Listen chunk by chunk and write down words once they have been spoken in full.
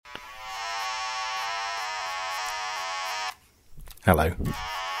Hello.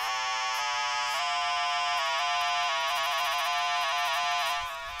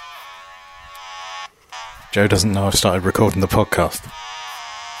 Joe doesn't know I've started recording the podcast.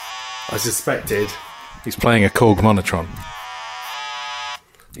 I suspected. He's playing a Korg Monotron.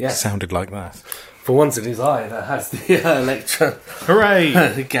 Yes. It sounded like that. For once in his eye that has the electro Hooray!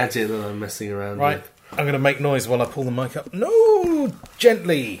 the gadget that I'm messing around Right, with. I'm going to make noise while I pull the mic up. No!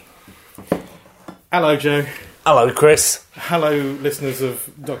 Gently! Hello, Joe. Hello, Chris. Hello, listeners of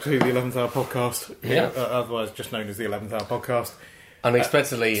Doctor Who, the 11th Hour podcast. Yeah. Otherwise just known as the 11th Hour podcast.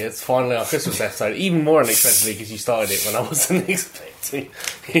 Unexpectedly, it's finally our Christmas episode. Even more unexpectedly because you started it when I wasn't expecting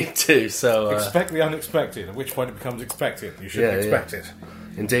it to. So Expect the unexpected, at which point it becomes expected. You shouldn't expect it.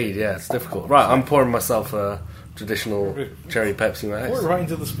 Indeed, yeah, it's difficult. Right, I'm pouring myself a traditional cherry Pepsi Max. Pour it right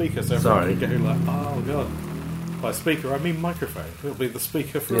into the speaker so Sorry. everyone can go like, oh god. By speaker, I mean microphone. It'll be the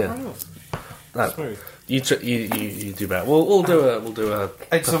speaker for everyone else. No, Smooth. you do better. We'll do a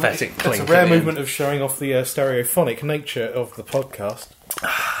pathetic It's clink. a rare at the movement of showing off the stereophonic nature of the podcast.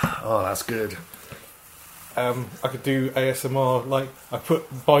 end. Oh, that's good. I could do ASMR, like I put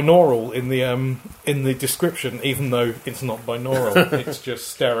binaural in the description, even though it's not binaural. It's just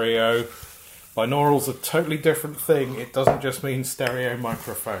stereo. Binaural's a totally different thing. It doesn't just mean stereo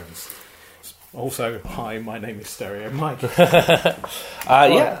microphones. Also, hi, my name is Stereo Mike. Right,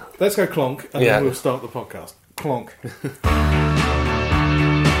 Yeah. let's go clonk, and then we'll start the podcast. Clonk.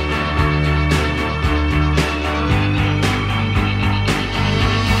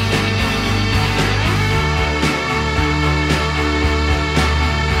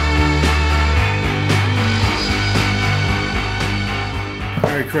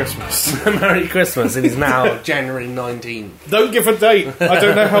 Merry Christmas. Merry Christmas. It is now January 19th. Don't give a date. I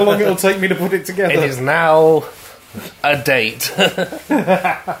don't know how long it'll take me to put it together. It is now a date.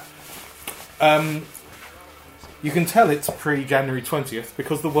 You can tell it's pre-January 20th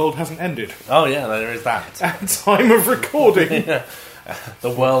because the world hasn't ended. Oh yeah, there is that. At time of recording. The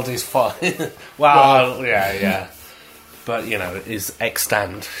world is fine. Well, yeah. But, you know, it is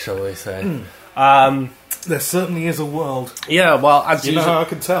extant, shall we say. There certainly is a world. Yeah, well, as You know how I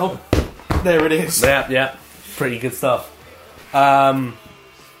can tell? There it is. Yeah. Pretty good stuff.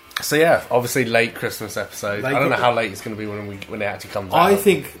 So yeah, obviously late Christmas episode. I don't know how late it's going to be when it actually comes out. I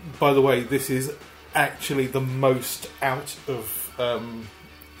think, by the way, this is actually the most out of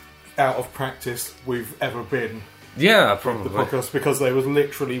practice we've ever been. Yeah, The probably. podcast, because there was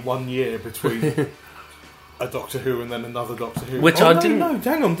literally 1 year between a Doctor Who and then another Doctor Who. Which I didn't- No,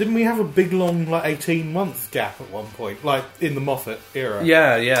 hang on. Didn't we have a big long 18-month gap at one point, like in the Moffat era?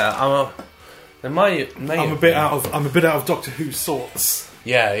 Yeah. I'm I'm a bit out of Doctor Who sorts.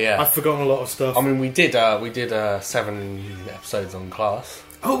 Yeah. I've forgotten a lot of stuff. I mean, we did 7 episodes on Class.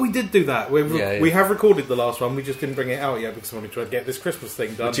 Oh, we did do that. Yeah. We have recorded the last one. We just didn't bring it out yet because I wanted to get this Christmas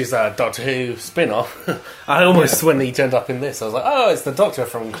thing done. Which is a Doctor Who spin-off. I almost, when he turned up in this, I was like, oh, it's the Doctor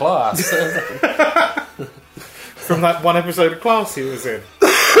from Class. From that one episode of Class he was in.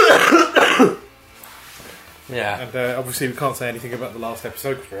 Yeah. And obviously we can't say anything about the last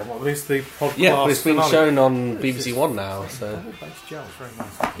episode because we haven't released the podcast. Yeah, but it's been finale. shown on BBC One now, so... Double-based gel, very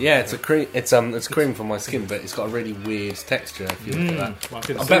nice. Yeah, it's a cream. It's cream for my skin, but it's got a really weird texture. If you look at that, Well, I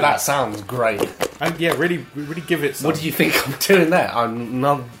didn't I see bet that sounds great. And yeah, really give it some. What do you think I'm doing there? I'm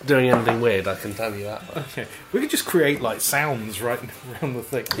not doing anything weird. I can tell you that. Okay. We could just create like sounds right around the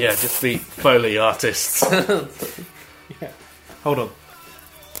thing. Yeah, just be Foley artists. Yeah. Hold on.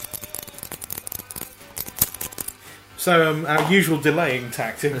 So our usual delaying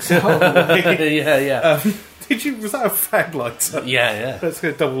tactics. yeah. Was that a fag lighter? Yeah. Let's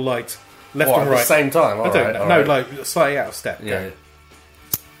go double light. Left What, and at right. the same time? I don't know. No, like slightly out of step. Yeah. Go.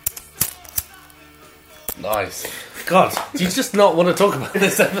 Nice. God, do you just not want to talk about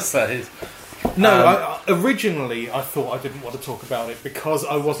this episode? No, originally I thought I didn't want to talk about it because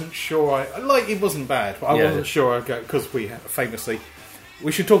I wasn't sure. It wasn't bad, but I wasn't sure I'd go because we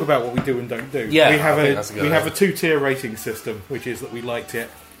should talk about what we do and don't do. Yeah, we have I think that's a good idea. a 2-tier rating system, which is that we liked it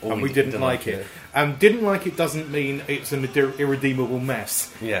Or and we we didn't didn't like like it. And didn't like it doesn't mean it's an irredeemable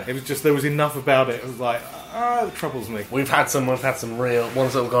mess. Yeah. It was just there was enough about it. It was like it troubles me. We've had some real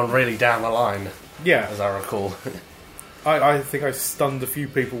ones that have gone really down the line, Yeah, as I recall. I think I stunned a few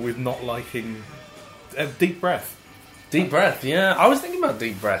people with not liking Deep Breath. Deep breath, yeah. I was thinking about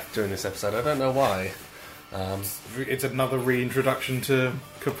deep breath during this episode. I don't know why. It's another reintroduction to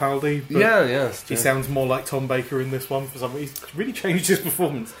Capaldi. But It's he true. sounds more like Tom Baker in this one for some reason. He's really changed his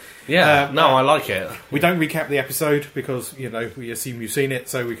performance. Yeah, I like it. We don't recap the episode because, we assume you've seen it,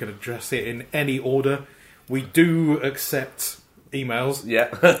 so we can address it in any order. We do accept emails. Yeah,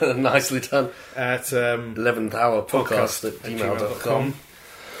 nicely done. At 11th Hour Podcast at gmail.com.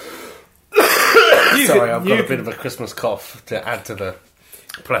 Sorry, I've got a bit of a Christmas cough to add to the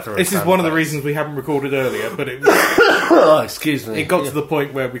plethora. This is one of the reasons we haven't recorded earlier, but it excuse me. It got to the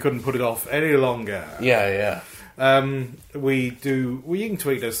point where we couldn't put it off any longer. Yeah. You can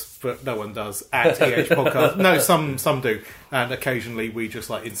tweet us, but no one does, at EH Podcast. No, some do. And occasionally we just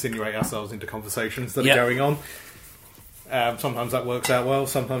insinuate ourselves into conversations that are going on. Sometimes that works out well,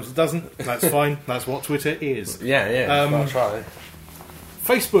 sometimes it doesn't. That's fine. That's what Twitter is. Yeah. I'll try.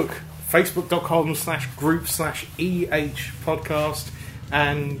 Facebook, facebook.com/group/EH Podcast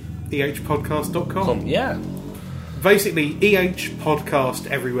and ehpodcast.com. Yeah. Basically, EH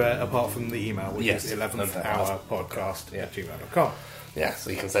Podcast everywhere apart from the email, which is 11th Hour Podcast at gmail.com. Yeah, so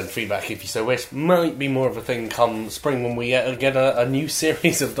you can send feedback if you so wish. Might be more of a thing come spring when we get a new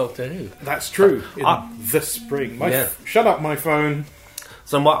series of Doctor Who. That's true. In the spring. Shut up, my phone.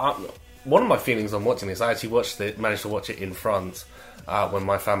 So one of my feelings on watching this, I actually managed to watch it in France when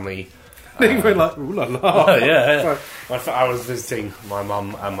my family... You went like, ooh la la. Yeah. I was visiting my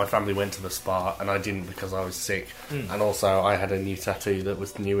mum and my family went to the spa and I didn't because I was sick. And also I had a new tattoo that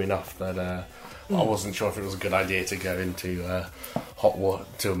was new enough that I wasn't sure if it was a good idea to go into hot water,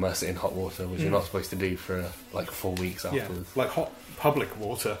 to immerse it in hot water, which you're not supposed to do for 4 weeks afterwards. Like hot public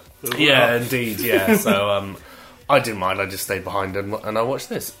water. Yeah, indeed, yeah. So I didn't mind, I just stayed behind and I watched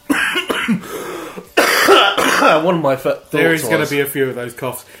this. One of my thoughts there is going to be a few of those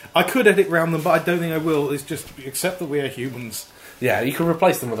coughs. I could edit round them, but I don't think I will. It's just accept that we are humans. Yeah, you can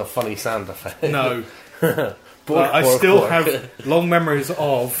replace them with a funny sound effect. No. I still have long memories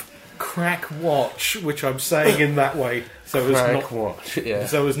of Crack Watch, which I'm saying in that way, so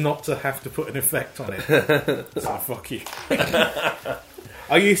as not to have to put an effect on it. So fuck you.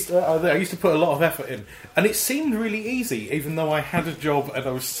 I used to put a lot of effort in, and it seemed really easy, even though I had a job and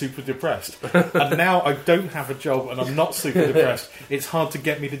I was super depressed. And now I don't have a job and I'm not super depressed. It's hard to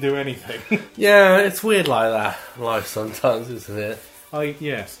get me to do anything. Yeah, it's weird like that, life sometimes, isn't it?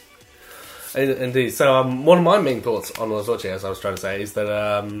 Yes. Indeed. So one of my main thoughts on what I was watching, as I was trying to say, is that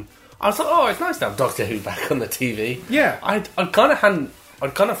I was like, oh, it's nice to have Doctor Who back on the TV. Yeah. I'd kind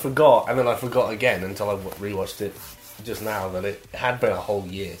of forgot, and then I forgot again until I rewatched it just now that it had been a whole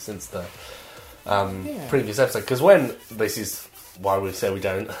year since the previous episode. Because this is why we say we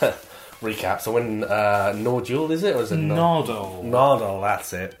don't recap. So when Nordule, is it? Or is it Nardole? Nardole,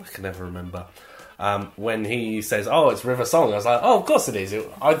 that's it. I can never remember. When he says, "Oh, it's River Song," I was like, "Oh, of course it is."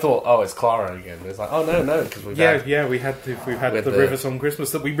 I thought, "Oh, it's Clara again." It's like, "Oh no," because we had the River Song Christmas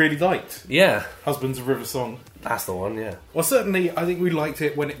that we really liked. Yeah, Husbands of River Song. That's the one. Yeah. Well, certainly, I think we liked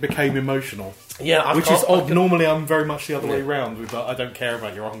it when it became emotional. Yeah, which is odd. Normally, I'm very much the other way round. With I don't care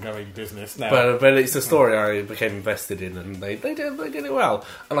about your ongoing business now. But it's a story I became invested in, and they did it well.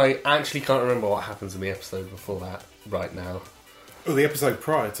 And I actually can't remember what happens in the episode before that right now. Oh, the episode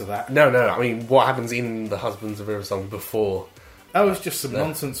prior to that? No. I mean, what happens in the Husbands of River Song before? Oh, it's just some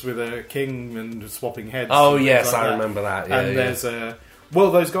nonsense with a king and swapping heads. Oh, yes, I remember that. Yeah, and there's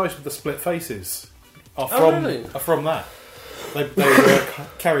those guys with the split faces are from that. They were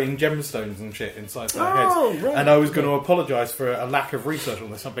carrying gemstones and shit inside their heads. Right. And I was going to apologise for a lack of research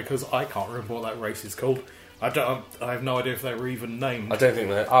on this one because I can't remember what that race is called. I have no idea if they were even named. I don't think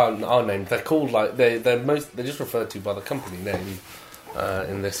they are named. They're called they're just referred to by the company name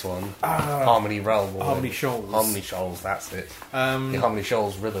in this one. Harmony Realm. Harmony Shoals. Harmony Shoals. That's it. The Harmony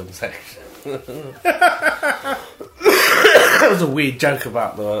Shoals rhythm section. That was a weird joke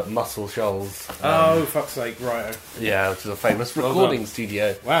about the Muscle Shoals. Fuck's sake! Right. Yeah, which is a famous recording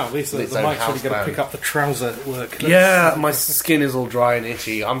studio. Wow, the mic's really going to pick up the trouser work. Yeah, my skin is all dry and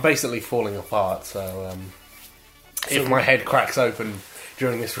itchy. I'm basically falling apart. So if my head cracks open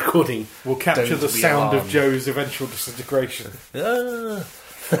during this recording, we'll capture the sound of Joe's eventual disintegration.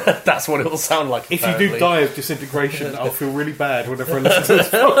 That's what it will sound like. If you do die of disintegration, I'll feel really bad whenever I listen to this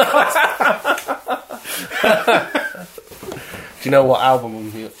podcast. Do you know what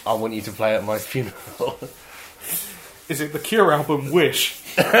album I want you to play at my funeral? Is it the Cure album, Wish?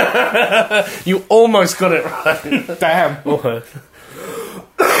 You almost got it right. Damn.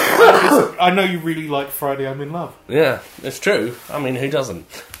 I know you really like Friday I'm in Love. Yeah, it's true. I mean, who doesn't?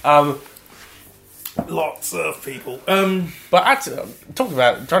 Lots of people. But talking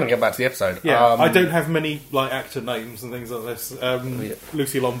about trying to get back to the episode. Yeah, I don't have many actor names and things like this.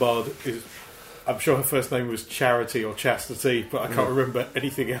 Lucy Lombard is. I'm sure her first name was Charity or Chastity, but I can't remember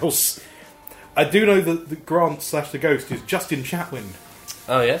anything else. I do know that the Grant / the Ghost is Justin Chatwin.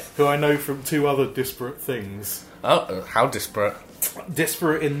 Oh yes, who I know from 2 other disparate things. Oh, how disparate?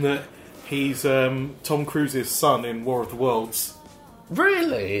 Disparate in that he's Tom Cruise's son in War of the Worlds.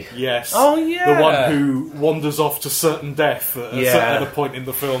 Really? Yes. Oh, yeah. The one who wanders off to certain death at a point in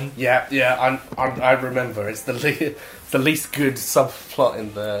the film. Yeah. I remember. It's the least good subplot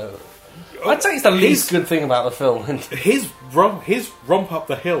in the. I'd say it's the least good thing about the film. His romp up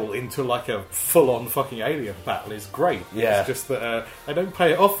the hill into like a full-on fucking alien battle is great. Yeah. It's just that they don't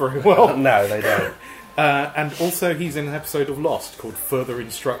pay it off very well. No, they don't. And also he's in an episode of Lost called Further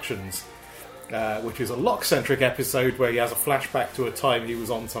Instructions, which is a Locke-centric episode where he has a flashback to a time he was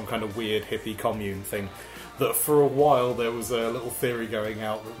on some kind of weird hippie commune thing. That for a while there was a little theory going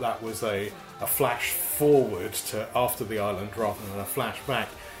out that was a flash forward to after the island rather than a flashback,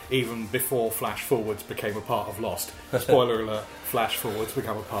 even before flash forwards became a part of Lost. Spoiler alert, flash forwards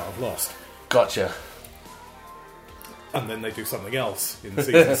become a part of Lost. Gotcha. And then they do something else in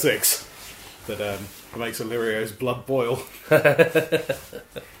season 6 that makes Illyrio's blood boil.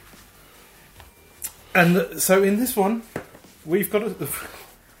 And so in this one, we get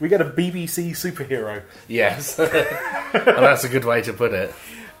a BBC superhero. Yes. And that's a good way to put it.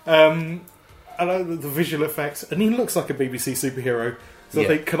 I know the visual effects, and he looks like a BBC superhero. So I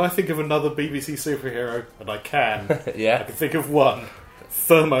think, can I think of another BBC superhero? And I can. Yeah. I can think of one.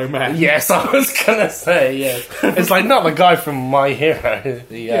 Thermo Man. Yes, I was gonna say, yes. It's like not the guy from My Hero.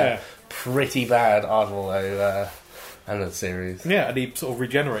 The pretty bad Ardwell animated series. Yeah, and he sort of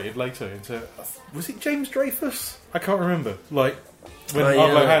regenerated later into... Was it James Dreyfus? I can't remember. Like, when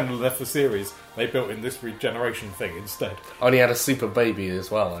Ardwell Handler left the series, they built in this regeneration thing instead. Oh, and he had a super baby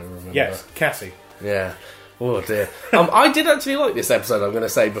as well, I remember. Yes, Cassie. Yeah. Oh dear. I did actually like this episode, I'm going to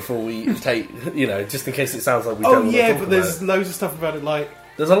say, before we take, just in case it sounds like we don't want to talk but about there's it. Loads of stuff about it, like...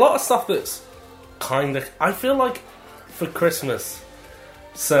 There's a lot of stuff that's kind of... I feel like for Christmas,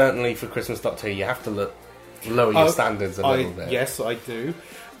 certainly for Christmas Doctor Who, you have to lower your standards a little bit. Yes, I do.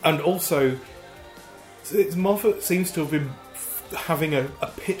 And also, Moffat seems to have been having a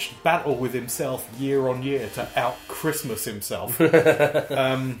pitched battle with himself year on year to out-Christmas himself.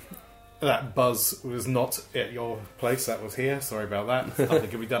 That buzz was not at your place, that was here. Sorry about that. Nothing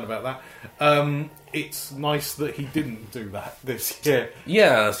can be done about that. It's nice that he didn't do that this year.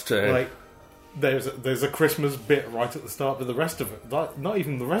 Yeah, that's true. Like, there's a Christmas bit right at the start, but the rest of it, not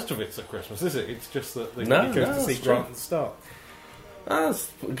even the rest of it's at Christmas, is it? It's just that he goes to see Grant at the start.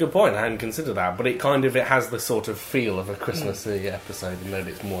 That's a good point. I hadn't considered that, but it has the sort of feel of a Christmassy episode, and then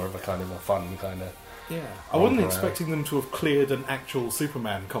it's more of a kind of a fun kind of. Yeah, I wasn't expecting them to have cleared an actual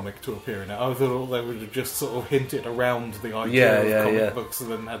Superman comic to appear in it. I thought they would have just sort of hinted around the idea of comic books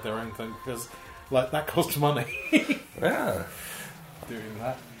and then had their own thing, because that costs money. Yeah, doing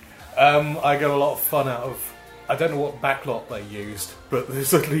that. I got a lot of fun out of. I don't know what backlot they used, but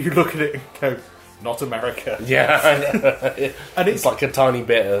suddenly you look at it and go, "Not America." Yeah, I know. And it's like a tiny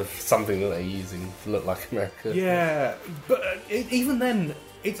bit of something that they're using to look like America. Yeah, but even then.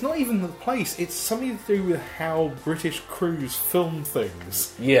 It's not even the place, it's something to do with how British crews film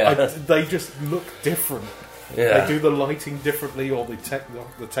things. Yeah. They just look different. Yeah. They do the lighting differently, or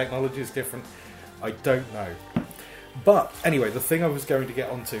the technology is different. I don't know. But, anyway, the thing I was going to get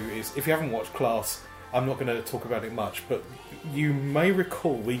onto is, if you haven't watched Class, I'm not going to talk about it much, but you may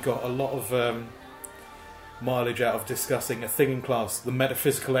recall we got a lot of mileage out of discussing a thing in Class, the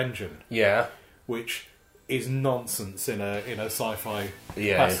metaphysical engine. Yeah. Which... is nonsense in a sci-fi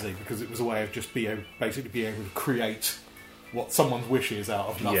capacity, because it was a way of just basically being able to create what someone's wish is out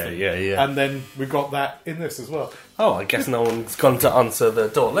of nothing. Yeah. And then we got that in this as well. Oh, I guess no one's gone to answer the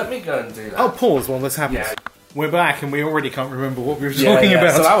door. Let me go and do that. I'll pause while this happens. Yeah. We're back, and we already can't remember what we were talking talking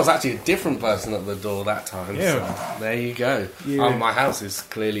about. So that was actually a different person at the door that time. Yeah. So there you go. Yeah. My house is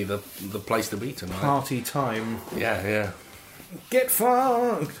clearly the place to be tonight. Party time. Yeah. Get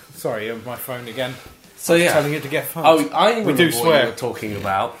fucked. Sorry, my phone again. So telling it to get fucked. Oh, I remember we do what swear. you were talking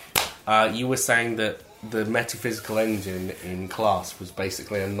about. You were saying that the metaphysical engine in Class was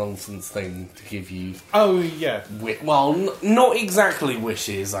basically a nonsense thing to give you. Oh yeah. Not exactly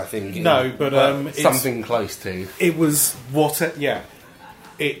wishes, I think. No, but something close to. It was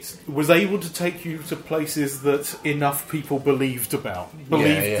It was able to take you to places that enough people believed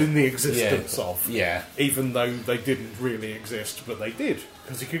in the existence of. Yeah. Even though they didn't really exist, but they did,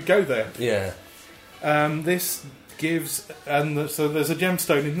 because you could go there. Yeah. This gives... so there's a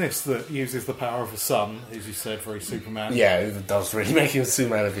gemstone in this that uses the power of the sun, as you said, very Superman. Yeah, it does really make him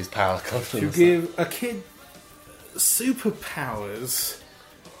Superman of his power. To give a kid superpowers,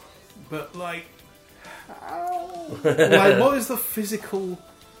 but how? What is the physical...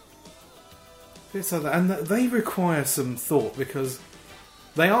 bits of that? And they require some thought, because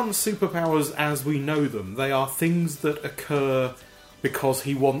they aren't superpowers as we know them. They are things that occur because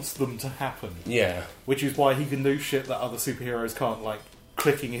he wants them to happen. Yeah. Which is why he can do shit that other superheroes can't, like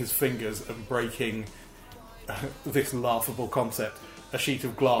clicking his fingers and breaking this laughable concept, a sheet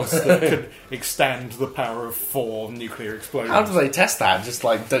of glass that could extend the power of 4 nuclear explosions. How do they test that? Just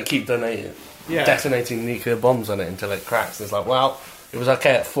like keep detonating nuclear bombs on it until it cracks. It's like, well, it was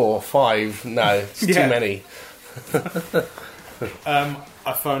okay at 4, 5. No, it's too many.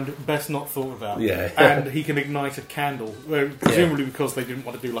 I found best not thought about. Yeah. And he can ignite a candle, presumably because they didn't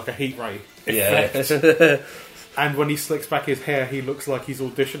want to do like a heat ray effect. Yeah. And when he slicks back his hair, he looks like he's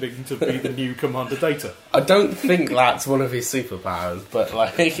auditioning to be the new Commander Data. I don't think that's one of his superpowers, but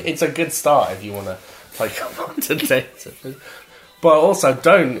like it's a good start if you want to play Commander Data. But also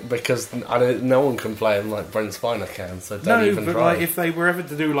don't, because no one can play him like Brent Spiner can, so don't even try. Like, if they were ever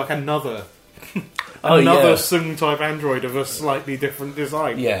to do like another Sung type android of a slightly different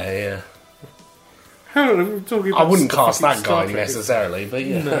design. Yeah. We're talking about I wouldn't cast that guy Trek. necessarily, but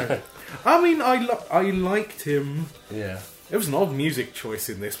yeah. No. I mean, I liked him. Yeah. It was an odd music choice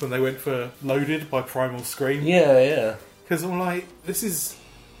in this when they went for Loaded by Primal Scream. Yeah. Because I'm like, this is...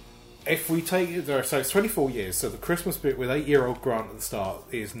 If we take it... So it's 24 years, so the Christmas bit with 8-year-old Grant at the start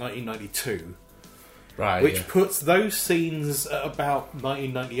is 1992. Right, Which puts those scenes at about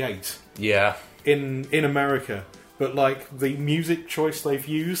 1998. Yeah. In America. But, like, the music choice they've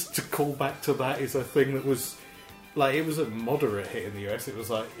used to call back to that is a thing that was... Like, it was a moderate hit in the US. It was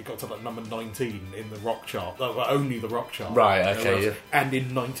like, it got to like number 19 in the rock chart. Only the rock chart. Right, okay. Yeah. And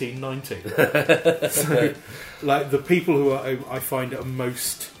in 1990. So, like, the people who I find are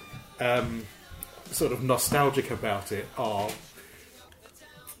most sort of nostalgic about it are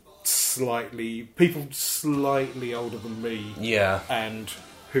people slightly older than me. Yeah. And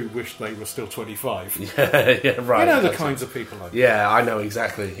who wish they were still 25. Yeah, right. You know the kinds of people like that. Yeah, I know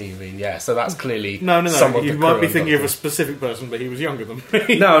exactly who you mean. Yeah, so that's clearly No. You might be thinking of a a specific person, but he was younger than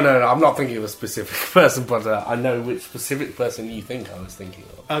me. No, I'm not thinking of a specific person, but I know which specific person you think I was thinking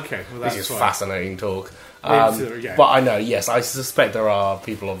of. Okay, well that's This is fine. fascinating talk. Yeah. But I know, yes, I suspect there are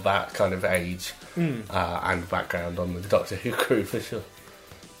people of that kind of age and background on the Doctor Who crew, for sure.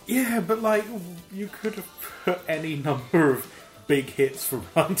 Yeah, but like, you could have put any number of big hits from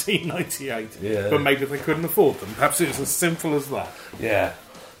 1998, but maybe they couldn't afford them. Perhaps it's as simple as that. Yeah,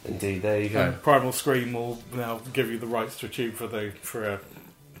 indeed. There you go. And Primal Scream will now give you the rights to a tube for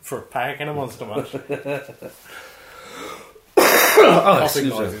a pack and a Monster Munch.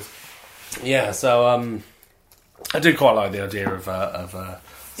 Excuse me. Yeah, so I do quite like the idea of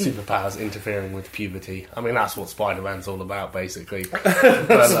superpowers interfering with puberty. I mean, that's what Spider-Man's all about, basically.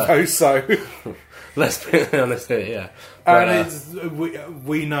 I suppose so. Let's be honest here, yeah. But, and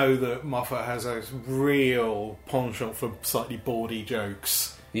we know that Moffat has a real penchant for slightly bawdy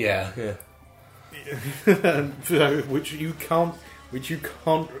jokes. Yeah. Which he can't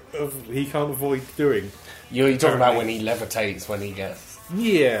avoid doing. You're talking about when he levitates, when he gets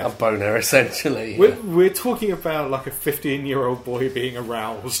a boner, essentially. We're talking about like a 15-year-old boy being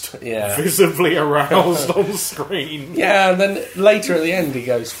aroused, visibly aroused on screen. Yeah, and then later at the end he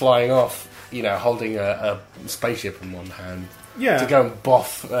goes flying off, holding a spaceship in one hand. Yeah. To go and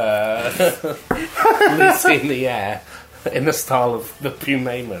boff Lucy in the air in the style of the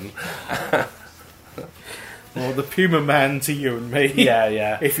Puma Man. Or the Puma Man to you and me.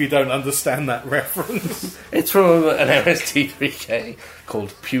 Yeah. If you don't understand that reference. It's from an MST3K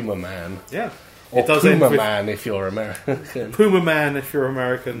called Puma Man. Yeah. Or Puma Man if you're American. Puma Man if you're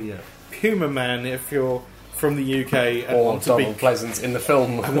American. Yeah. Puma Man if you're from the UK and or want Donald to be Pleasance in the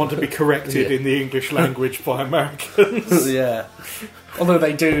film. and want to be corrected in the English language by Americans. Yeah. Although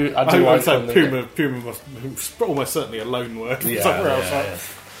they do... I would say Puma must almost certainly a loan word somewhere else.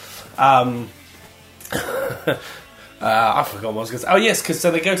 Yeah. I forgot what I was going to say. Oh yes, because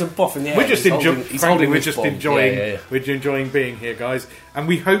so they go to boff in the air. We're just We're enjoying being here, guys, and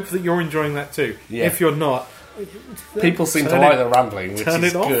we hope that you're enjoying that too. Yeah. If you're not, people seem to like the rambling, which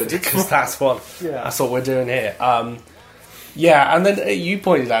is good because that's what we're doing here. Yeah, and then you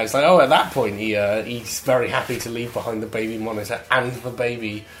pointed out, it's like, at that point he's very happy to leave behind the baby monitor and the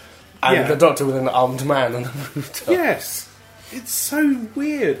baby and the Doctor with an armed man on the rooftop. Yes, it's so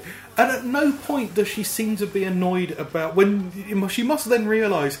weird. And at no point does she seem to be annoyed about when she must then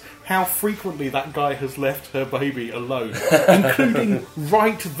realise how frequently that guy has left her baby alone, including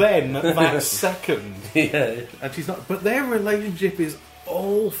right then, that second. Yeah, and she's not. But their relationship is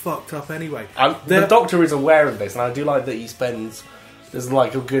all fucked up anyway. And the Doctor is aware of this, and I do like that he spends there's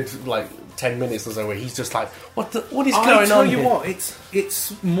like a good 10 minutes or so where he's just like, what is going on? I tell you what,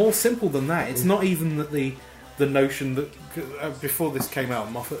 it's more simple than that. It's not even that the notion that before this came out,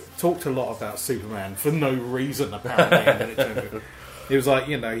 Moffat talked a lot about Superman for no reason apparently, and then it turned It was like,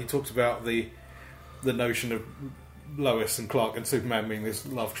 he talks about the notion of Lois and Clark and Superman being this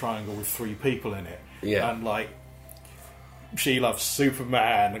love triangle with three people in it. Yeah. And, like, she loves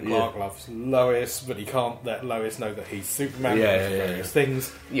Superman and Clark loves Lois, but he can't let Lois know that he's Superman. Various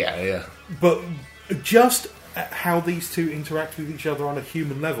things. Yeah. But just how these two interact with each other on a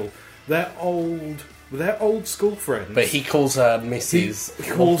human level, they're old school friends. But he calls her Mrs. He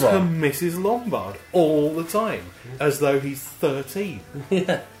calls her Mrs. Lombard all the time, as though he's 13.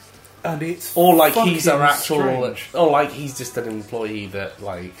 Yeah. And it's or like he's her actual, strange. or like he's just an employee that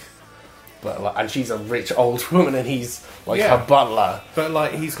and she's a rich old woman and he's like her butler. But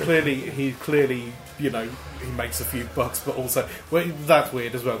like he's clearly he makes a few bucks, but also that's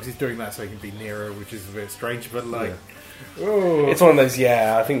weird as well because he's doing that so he can be near her, which is a bit strange. But like, it's one of those.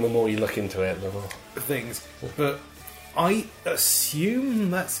 Yeah, I think the more you look into it, the more things. But I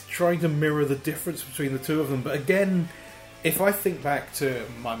assume that's trying to mirror the difference between the two of them. But again, if I think back to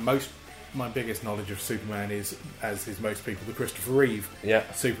my biggest knowledge of Superman is, as is most people, the Christopher Reeve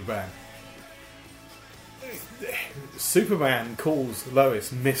Superman. Superman calls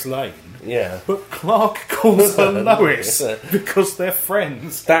Lois Miss Lane, but Clark calls her Lois because they're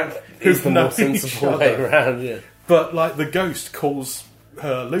friends. That is the more sensible way around. But like the Ghost calls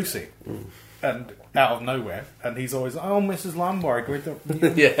her Lucy, and out of nowhere, and he's always Mrs. Lombard.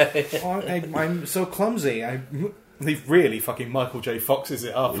 I'm so clumsy. He really fucking Michael J. Foxes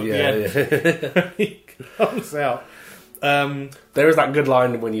it up at the end. He comes out. There is that good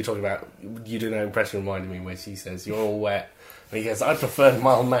line when you talk about You Do No Impression reminding me where she says you're all wet and he goes I prefer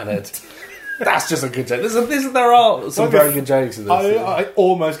mild mannered. That's just a good joke. There are some very good jokes in this. I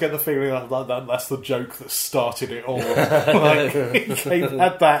almost get the feeling that's the joke that started it all. Like he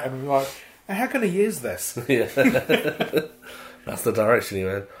had that and like, how can he use this? That's the direction he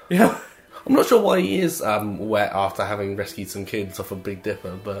went. Yeah. I'm not sure why he is wet after having rescued some kids off a Big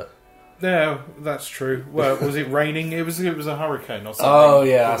Dipper, but no, that's true. Well, was it raining? It was a hurricane or something. Oh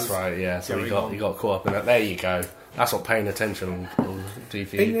yeah, that's right. Yeah, so he got caught up in that. There you go. That's what paying attention will do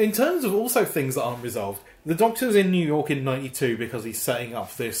for you. In terms of also things that aren't resolved, the Doctor's in New York in '92 because he's setting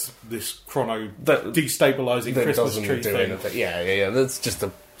up this chrono destabilising Christmas tree thing. Yeah. That's just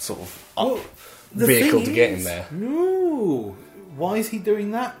a sort of vehicle to get in there. No, why is he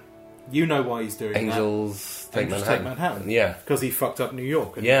doing that? You know why he's doing Angels that. Angels Take Manhattan. Yeah. Because he fucked up New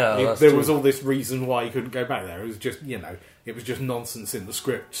York. And there was all this reason why he couldn't go back there. It was just, it was just nonsense in the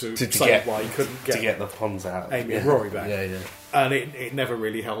script to say why he couldn't get the Ponds out. Amy and Rory back. Yeah. And it never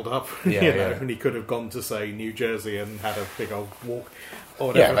really held up. And he could have gone to, say, New Jersey and had a big old walk or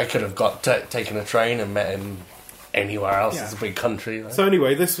whatever. Yeah, they could have taken a train and met him anywhere else. It's a big country. So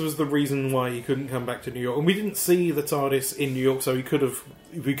anyway, this was the reason why he couldn't come back to New York, and we didn't see the TARDIS in New York, so he could have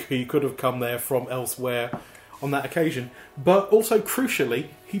come there from elsewhere on that occasion. But also, crucially,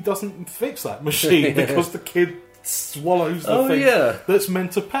 he doesn't fix that machine because the kid swallows the thing that's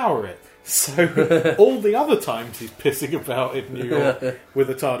meant to power it. So all the other times he's pissing about in New York with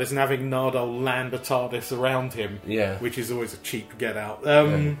the TARDIS and having Nardole land a TARDIS around him, which is always a cheap get out.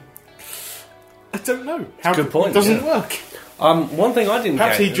 I don't know. Good point. It doesn't work. One thing I didn't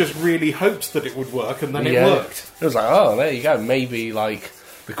Perhaps get... he just really hoped that it would work, and then it worked. It was like, oh, there you go. Maybe, like,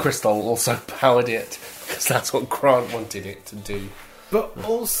 the crystal also powered it, because that's what Grant wanted it to do. But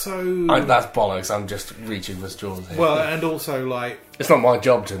also... that's bollocks. I'm just reaching for straws here. Well, and also, like... It's not my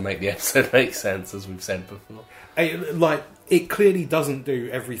job to make the episode make sense, as we've said before. It clearly doesn't do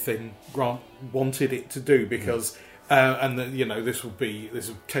everything Grant wanted it to do, because... this will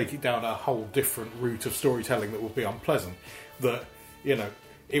take it down a whole different route of storytelling that will be unpleasant. That,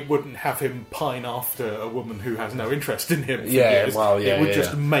 it wouldn't have him pine after a woman who has no interest in him for years. It would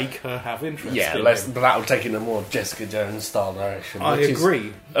just make her have interest in him. But that would take it in a more Jessica Jones style direction. I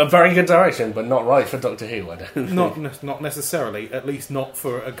agree. A very good direction, but not right for Doctor Who, I don't think. Not necessarily. At least not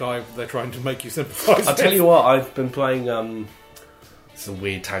for a guy they're trying to make you sympathise with. I'll tell you what, I've been playing... it's a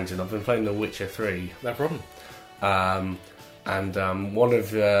weird tangent. I've been playing The Witcher 3. No problem. One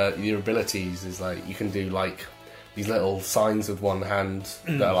of your abilities is like you can do like these little signs with one hand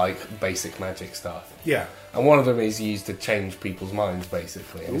that are like basic magic stuff. Yeah. And one of them is used to change people's minds,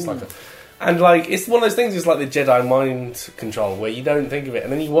 basically. And it's like it's one of those things. It's like the Jedi mind control where you don't think of it,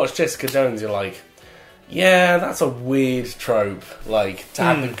 and then you watch Jessica Jones. You're like, yeah, that's a weird trope. Like to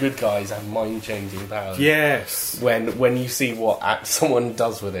have the good guys have mind changing powers. Yes. When you see what someone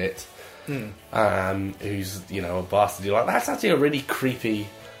does with it. Who's a bastard, you're like, that's actually a really creepy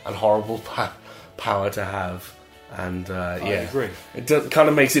and horrible power to have, and I agree. It kind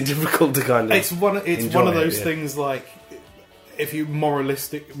of makes it difficult to kind of it's one of those things like if you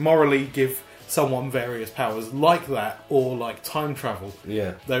morally give someone various powers like that, or like time travel,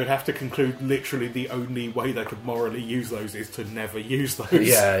 Yeah. they would have to conclude literally the only way they could morally use those is to never use those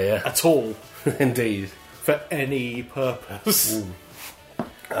Yeah. at all Indeed. for any purpose.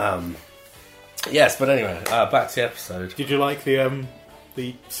 Yes, but anyway, back to the episode. Did you like the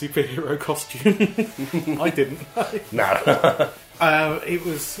superhero costume? I didn't. No. It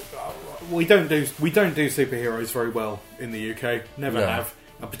was. We don't do superheroes very well in the UK. Never No. have,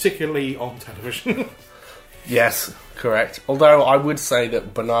 and particularly on television. Yes, correct. Although I would say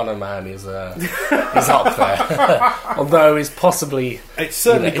that Banana Man is up there. Although it's possibly... It's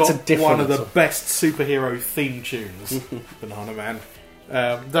certainly it's a got different one of the sort of- best superhero theme tunes, Banana Man.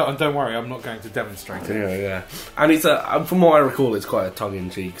 Don't worry, I'm not going to demonstrate it. Yeah. And it's from what I recall, it's quite a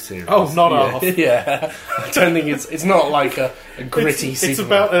tongue-in-cheek series. Oh, not half. Yeah. I don't think it's not like a gritty It's Superman.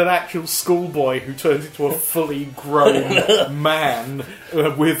 about an actual schoolboy who turns into a fully grown man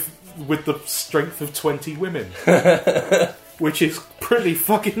with the strength of 20 women, which is pretty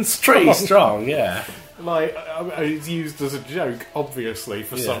fucking strong. Pretty strong, yeah. Like, it's used as a joke, obviously,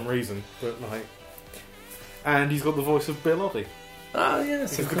 for Yeah. some reason, but like, and he's got the voice of Bill Oddie. Oh,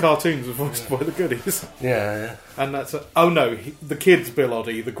 yes. Because the cartoons are voiced by the goodies. Yeah. And that's the kid's Bill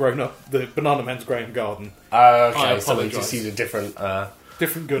Oddie, the grown-up, the Banana Man's Graham Garden. Okay, I so they apologise. just use a different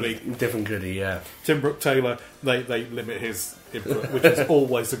goodie. Different goodie, yeah. Tim Brooke Taylor, they limit his input, which is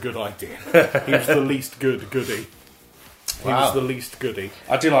always a good idea. He was the least good goodie. He was the least goodie.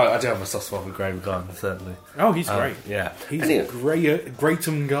 I do have a soft spot for Graham Garden, certainly. Oh, he's great. Yeah. He's Anyway,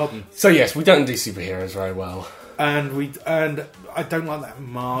 Greatham Garden. so yes, we don't do superheroes very well. And I don't like that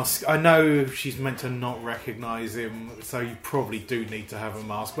mask. I know she's meant to not recognise him, so you probably do need to have a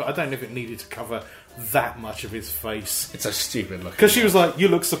mask, but I don't know if it needed to cover that much of his face. It's a stupid look. Because she was like, "You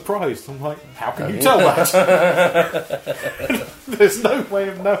look surprised." I'm like, "How can you tell that?" There's no way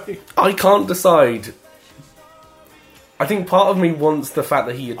of knowing. I can't decide. I think part of me wants the fact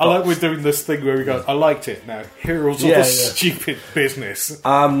that he adopts... I like we're doing this thing where we go, "I liked it." Now here is all the stupid business.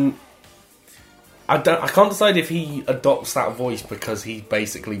 I can't decide if he adopts that voice because he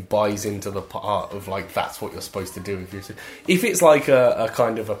basically buys into the part of like that's what you're supposed to do if it's like a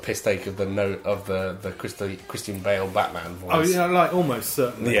kind of a piss take of the note of the Christian Bale Batman voice. Oh yeah, like almost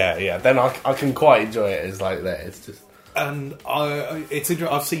certainly. Yeah. Then I can quite enjoy it as like that. It's just. And it's interesting.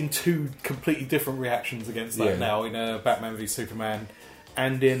 I've seen two completely different reactions against that now in Batman v Superman,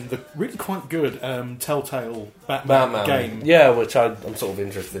 and in the really quite good Telltale Batman game. Yeah, which I'm sort of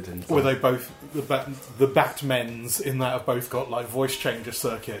interested in. Where they both the Batmen's in that have both got like voice changer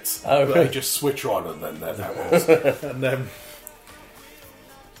circuits Oh, that right. they just switch on and then there that was. And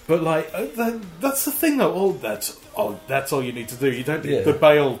but like that's the thing though. That's all you need to do. You don't need the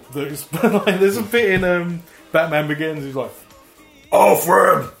Bale. There's a bit in Batman Begins. He's like,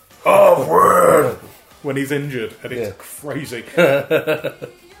 Alfred, when he's injured, and it's crazy.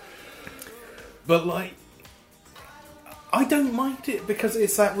 But like, I don't mind it because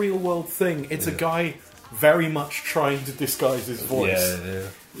it's that real world thing. It's a guy very much trying to disguise his voice. Yeah.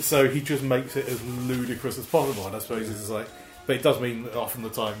 So he just makes it as ludicrous as possible. And I suppose it's like, but it does mean that often the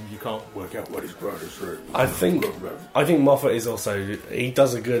time you can't work out what he's trying to say. I think Moffat is also, he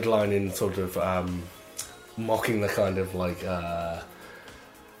does a good line in sort of mocking the kind of like the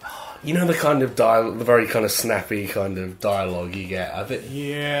kind of the very kind of snappy kind of dialogue you get. I think.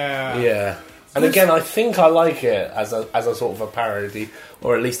 Yeah. And again, I think I like it as a sort of a parody,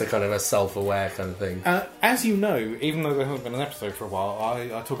 or at least a kind of a self-aware kind of thing. As you know, even though there hasn't been an episode for a while,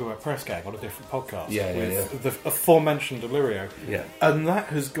 I talk about Press Gag on a different podcast with the aforementioned Illyrio. Yeah. And that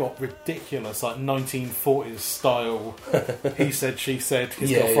has got ridiculous, like 1940s style, he said, she said, His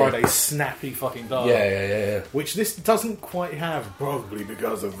Girl Friday, snappy fucking dialogue. Yeah. Which this doesn't quite have, probably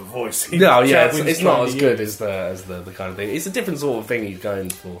because of the voice. It's not as good as the kind of thing. It's a different sort of thing he's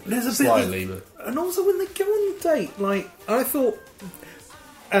going for. There's a slightly, bit and also when they go on a date, like, I thought...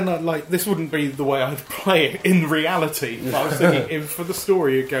 And like this wouldn't be the way I'd play it in reality. But I was thinking, for the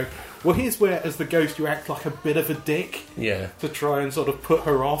story, you'd go, well, here's where, as the ghost, you act like a bit of a dick. Yeah. To try and sort of put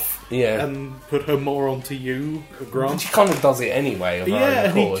her off. Yeah. And put her more onto you, Grant. But she kind of does it anyway. Of her own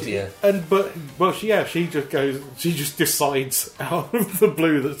accord, she just decides out of the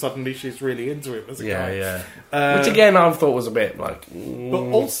blue that suddenly she's really into him as a guy. Yeah. Which again, I thought was a bit like.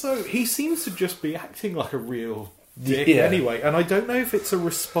 But also, he seems to just be acting like a real dick anyway, and I don't know if it's a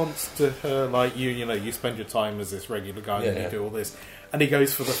response to her, like, you spend your time as this regular guy and you do all this, and he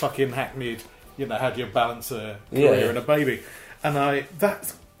goes for the fucking hackneyed, how do you balance a career and a baby, and I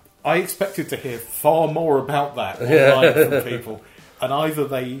expected to hear far more about that online from people, and either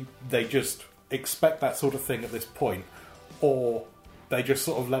they just expect that sort of thing at this point, or they just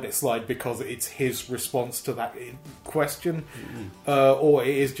sort of let it slide because it's his response to that question, or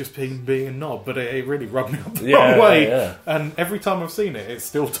it is just being a knob. But it really rubbed me up the wrong way, and every time I've seen it, it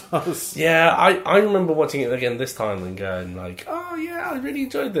still does. Yeah, I remember watching it again this time and going like, oh yeah, I really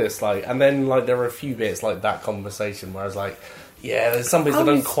enjoyed this. Like, and then like there were a few bits like that conversation where I was like, yeah, there's some bits that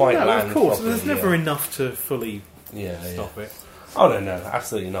don't quite land. Of course, properly, there's never enough to fully stop it. Oh no,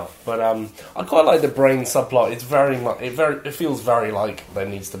 absolutely not. But I quite like the brain subplot. It's very much it feels very like there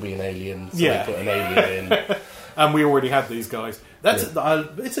needs to be an alien. So they put an alien in, and we already had these guys.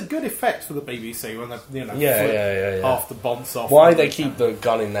 It's a good effect for the BBC when they half the bonds off. Why they keep the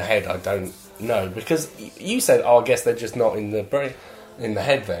gun in the head, I don't know. Because you said, I guess they're just not in the brain, in the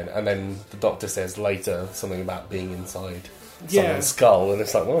head then, and then the Doctor says later something about being inside someone's skull, and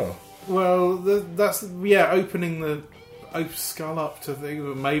it's like, whoa. Well, that's opening the skull up to think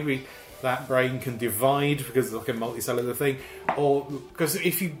that maybe that brain can divide because it's like a multicellular thing, or because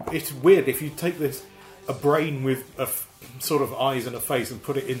it's weird if you take a brain with sort of eyes and a face and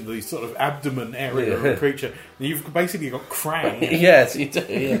put it in the sort of abdomen area of a creature, you've basically got Krang. Yes, you do.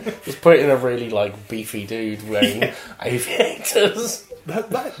 Yeah. Just put it in a really like beefy dude wearing aviators.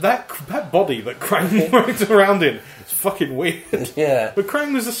 That body that Krang walked around in is fucking weird. Yeah. But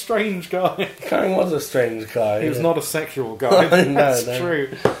Krang was a strange guy. Krang was a strange guy. He was not a sexual guy. That's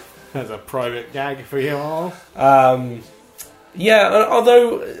true. That's a private gag for you all. Yeah,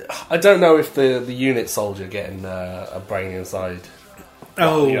 although I don't know if the unit soldier getting a brain inside,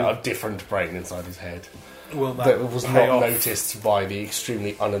 a different brain inside his head. Well, that was not noticed by the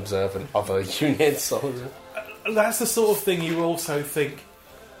extremely unobservant other unit soldier. That's the sort of thing you also think,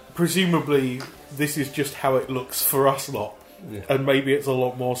 presumably, this is just how it looks for us lot. Yeah. And maybe it's a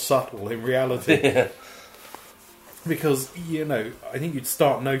lot more subtle in reality. Yeah. Because, I think you'd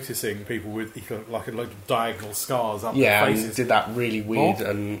start noticing people with like a load of diagonal scars up their faces. And did that really weird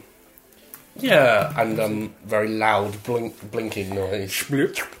and very loud blinking noise.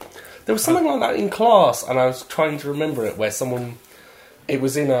 There was something like that in class, and I was trying to remember it, where someone... It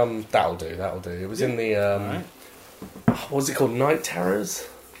was in, that'll do. It was in the, what was it called? Night Terrors?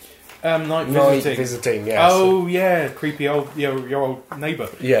 Night Visiting, yes. Oh, yeah, creepy your old neighbour.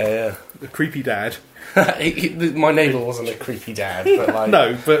 Yeah. The creepy dad. My neighbour wasn't a creepy dad, but like...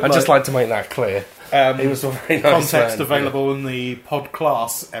 No, but... I'd just like to make that clear. He was a very nice context man, available in the Pod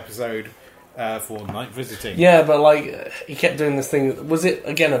Class episode for Night Visiting. Yeah, but like, he kept doing this thing... Was it,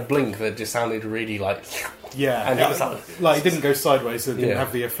 again, a blink that just sounded really like... Yeah, and it was like it didn't go sideways, so it didn't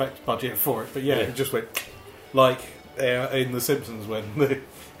have the effect budget for it. But it just went like in The Simpsons when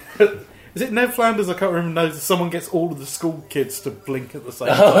is it Ned Flanders? I can't remember. No, someone gets all of the school kids to blink at the same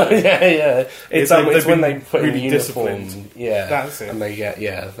time. Yeah. It's when they put really in uniform. Disciplined. Yeah, that's it. And they get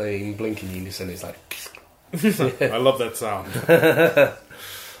they blink in unison. It's like I love that sound.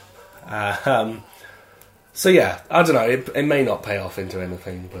 So yeah, I don't know. It may not pay off into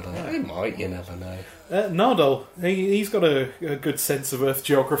anything, but it might. You never know. Nardole, he's got a good sense of Earth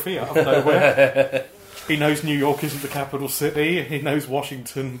geography out of nowhere. He knows New York isn't the capital city. He knows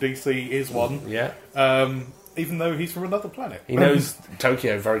Washington DC is one. Yeah. Even though he's from another planet. He knows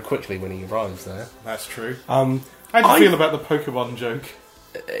Tokyo very quickly when he arrives there. That's true. How do you feel about the Pokemon joke?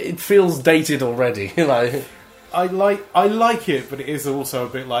 It feels dated already. I like it, but it is also a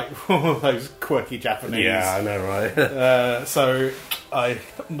bit like those quirky Japanese. Yeah, I know, right? So I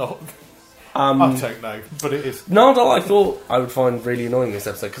don't know, but it is. Nardole, I thought I would find really annoying this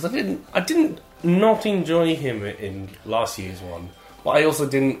episode because I didn't not enjoy him in last year's one, but I also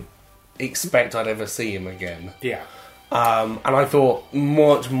didn't expect I'd ever see him again. Yeah. And I thought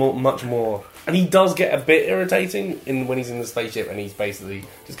much more, and he does get a bit irritating when he's in the spaceship and he's basically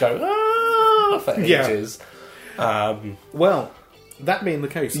just going for ages. Well, that being the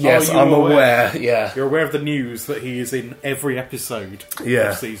case, yes, I'm aware. Yeah, you're aware of the news that he is in every episode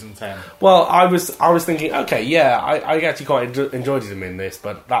of season 10. Well, I was thinking, okay, I actually quite enjoyed him in this,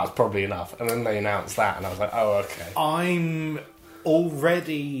 but that's probably enough. And then they announced that, and I was like, oh, okay. I'm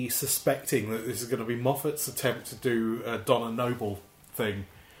already suspecting that this is going to be Moffat's attempt to do a Donna Noble thing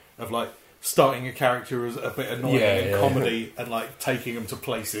of like starting a character as a bit annoying in comedy and like taking them to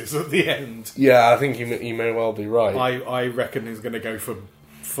places at the end. Yeah, I think you may well be right. I reckon he's going to go for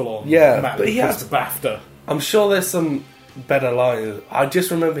full on. Yeah, but he has BAFTA. I'm sure there's some better lines. I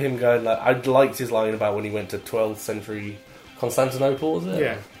just remember him going like, I liked his line about when he went to 12th century Constantinople. Was it?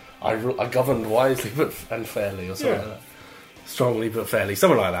 Yeah, I governed wisely and fairly, or something like that. Strongly but fairly,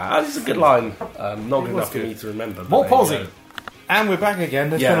 something like that. It's a good line. Not good enough for me to remember. More pausing. And we're back again.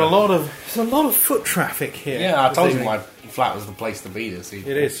 There's been a lot of foot traffic here. Yeah, I told you my flat was the place to be this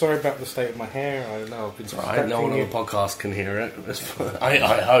evening. It is. Sorry about the state of my hair. I don't know. I've been no one on the podcast can hear it. I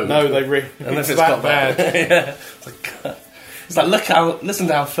hope. No, unless it's that bad. Yeah. It's like listen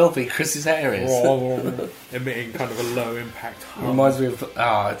to how filthy Chris's hair is. Emitting kind of a low impact hum. Reminds me of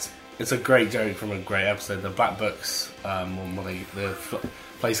it's a great joke from a great episode. The Black Books, when the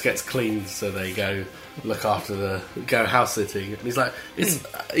place gets cleaned, so they go look after go house sitting. And he's like, he's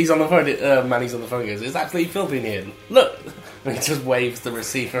on the phone. Manny's on the phone. Goes, it's actually filthy in here. Look, and he just waves the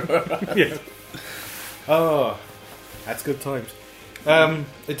receiver. Yeah. Oh, that's good times.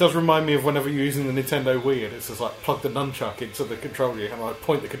 It does remind me of whenever you're using the Nintendo Wii and it's just like plug the nunchuck into the controller and like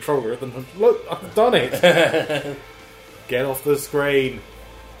point the controller at the nunchuck. Look, I've done it. Get off the screen.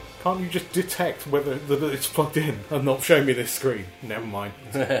 Can't you just detect whether it's plugged in and not show me this screen? Never mind.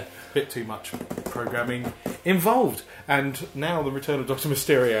 A bit too much programming involved. And now the return of Dr.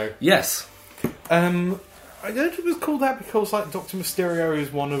 Mysterio. Yes. I don't think it was called that because like Dr. Mysterio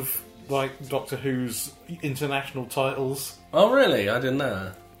is one of like Doctor Who's international titles. Oh really? I didn't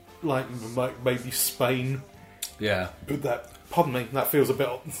know. Like maybe Spain. Yeah. But that feels a bit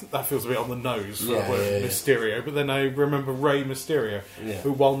on the nose for the word Mysterio. But then I remember Rey Mysterio,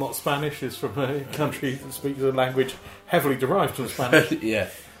 who, while not Spanish, is from a country that speaks a language heavily derived from Spanish. Yeah.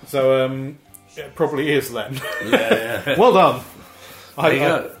 So it probably is then. Yeah. Well done.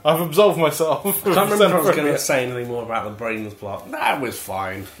 I've absolved myself. I can't remember if I was going to say anything more about the Brains plot. That was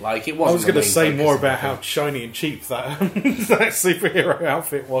fine. Like it wasn't. I was going to say more about how shiny and cheap that superhero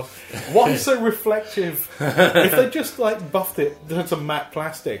outfit was. Why so reflective? If they just like buffed it to matte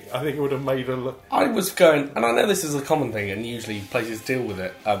plastic, I think it would have made a look. I was going, and I know this is a common thing, and usually places deal with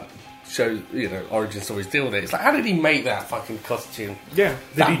it. Shows, origin stories deal with it. It's like, how did he make that fucking costume? Yeah,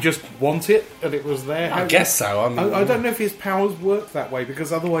 did he just want it and it was there? I guess so. I don't know if his powers work that way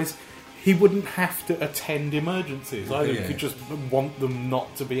because otherwise he wouldn't have to attend emergencies. I think he could just want them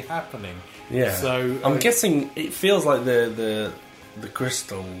not to be happening. Yeah. So I'm guessing it feels like the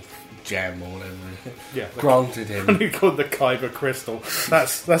crystal gem or whatever. Granted him. He called the Kyber crystal.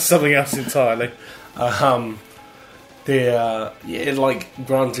 That's something else entirely. Granted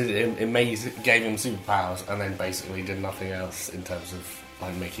him, gave him superpowers, and then basically did nothing else in terms of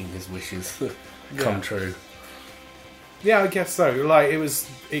like making his wishes come true. Yeah, I guess so. Like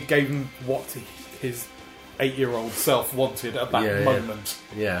it gave him what his 8-year-old self wanted at that moment.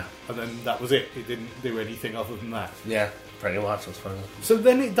 Yeah, and then that was it. He didn't do anything other than that. Yeah, pretty much. I suppose. So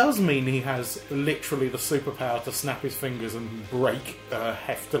then it does mean he has literally the superpower to snap his fingers and break a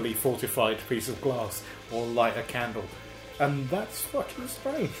heftily fortified piece of glass or light a candle. And that's fucking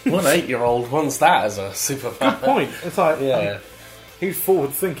strange. What 8-year-old wants that as a superpower? Good point. It's like, he's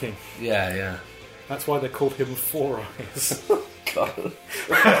forward thinking. Yeah. That's why they called him Four Eyes. God.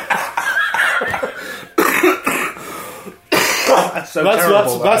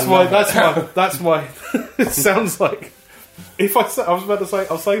 That's why it sounds like. If I was about to say,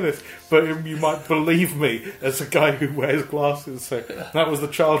 I'll say this, but you might believe me as a guy who wears glasses. So that was the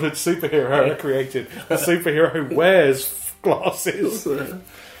childhood superhero I created. A superhero who wears glasses. And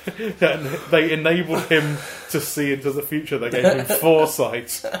they enabled him to see into the future. They gave him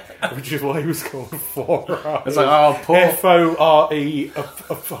foresight, which is why he was called Four Eyes. It's like, Fore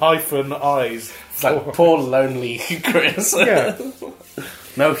hyphen eyes. It's like poor lonely Chris. Yeah.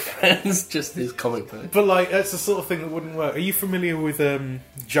 No friends, just his comic book. But like, that's the sort of thing that wouldn't work. Are you familiar with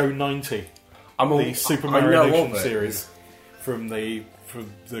Joe 90? The Super Mario Nation series from the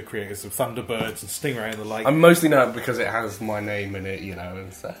creators of Thunderbirds and Stingray and the like. I mostly know it because it has my name in it,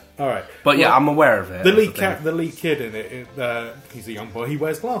 and stuff. All right, but I'm aware of it. The lead kid in it, he's a young boy. He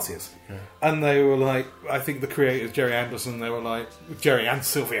wears glasses, and they were like, I think the creators Jerry and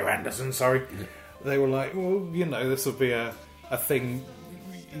Sylvia Anderson. Sorry, they were like, well, this will be a thing.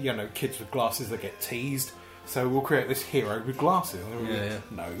 Kids with glasses that get teased, so we'll create this hero with glasses.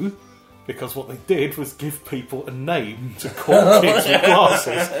 No, because what they did was give people a name to call kids with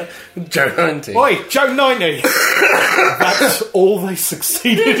glasses. Joe 90. Oi, Joe 90! That's all they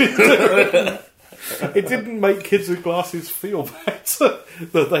succeeded in doing. It didn't make kids with glasses feel better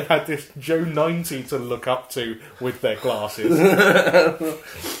that they had this Joe 90 to look up to with their glasses.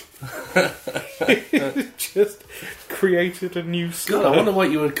 It just created a new slur. God, I wonder what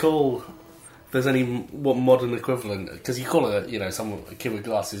you would call. If there's any modern equivalent, because you call it, a kid with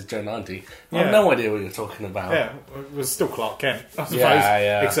glasses, Joe 90. I have no idea what you're talking about. Yeah, it was still Clark Kent, I suppose.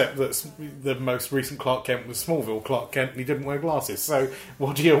 Yeah. Except that the most recent Clark Kent was Smallville Clark Kent, and he didn't wear glasses. So,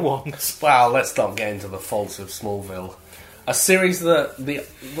 what do you want? Well, let's not get into the faults of Smallville. a series that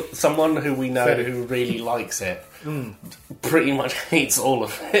someone who we know who really likes it pretty much hates all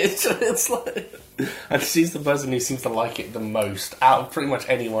of it. It's like, and she's the person who seems to like it the most out of pretty much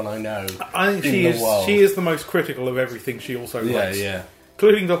anyone I know in the world. She is the most critical of everything she also likes. Yeah.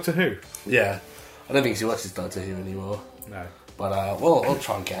 Including Doctor Who. Yeah. I don't think she watches Doctor Who anymore. No. But we'll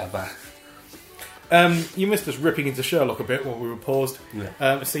try and get her back. You missed us ripping into Sherlock a bit while we were paused.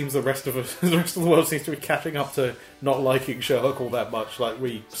 Yeah. It seems the rest of the world seems to be catching up to not liking Sherlock all that much. Like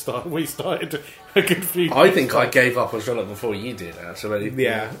we started a good few. I think I gave up on Sherlock before you did, actually.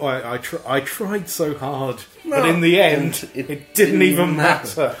 Yeah, I tried so hard, but in the end, it didn't even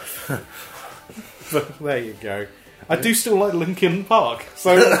matter. But there you go. I do still like Linkin Park,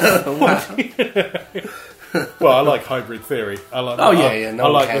 so. Well, I like Hybrid Theory. I like. No, I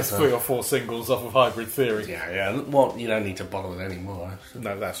like the 3 or 4 singles off of Hybrid Theory. Yeah. Well, you don't need to bother with any more.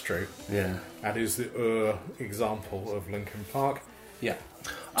 No, that's true. Yeah. That is the example of Linkin Park. Yeah.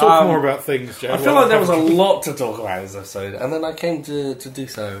 Talk more about things, Joe. I feel like there was a lot to talk about in this episode, and then I came to do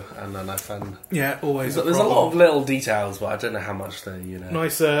so, and then I found... Yeah, always There's a lot of little details, but I don't know how much they,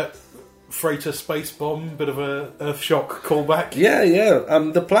 Nice freighter space bomb, bit of a Earthshock callback. Yeah.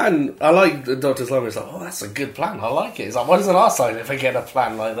 The plan, I like Dr. Slumber. It's like, oh, that's a good plan. I like it. It's like, why doesn't our side if I get a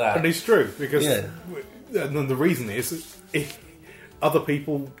plan like that? And it's true, because and then the reason is if other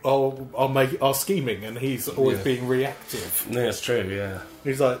people are scheming, and he's always being reactive. Yeah, it's true, yeah.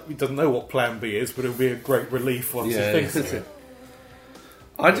 He's like, he doesn't know what plan B is, but it'll be a great relief once he thinks of it.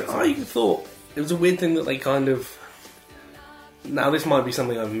 I thought it was a weird thing that they kind of... Now, this might be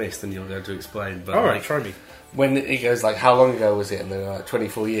something I've missed, and you'll go to explain. But Alright, try me. When it goes like, how long ago was it? And they're like,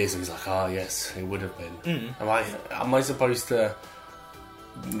 24 years. And he's like, yes, it would have been. Am I supposed to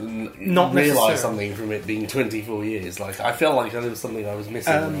not realise something from it being 24 years? Like, I feel like there was something I was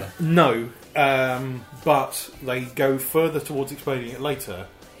missing. No, but they go further towards explaining it later.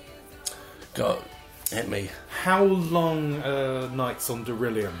 God, hit me. How long Nights on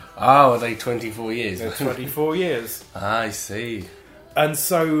Beryllium? Oh, are they 24 years? They're 24 years. I see. And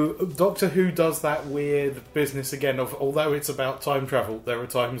so Doctor Who does that weird business again of, although it's about time travel, there are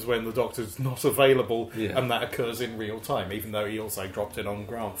times when the Doctor's not available, and that occurs in real time, even though he also dropped in on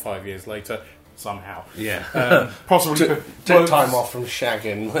Grant 5 years later, somehow. Yeah. Possibly took time off from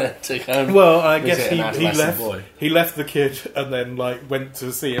shagging to go. Well, I guess he left the kid and then went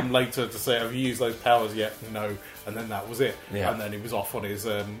to see him later to say, have you used those powers yet? No. And then that was it. Yeah. And then he was off on his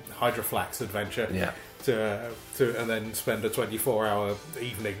Hydroflax adventure. Yeah. And then spend a 24-hour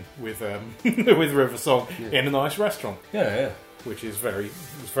evening with with River Song in a nice restaurant. Yeah. Which is very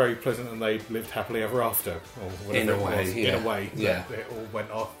pleasant, and they lived happily ever after, or whatever In a way, it all went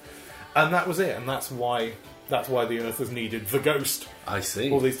off, and that was it. And that's why the Earth has needed the Ghost. I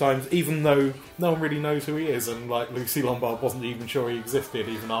see. All these times, even though no one really knows who he is, and Lucy Lombard wasn't even sure he existed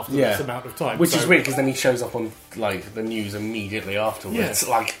even after this amount of time. Which is weird, because then he shows up on the news immediately afterwards.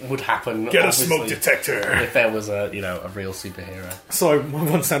 Would happen. Get a smoke detector if there was a real superhero. So my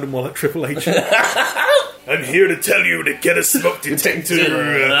one sounded more like Triple H. I'm here to tell you to get a smoke detector.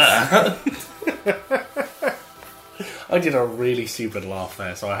 I did a really stupid laugh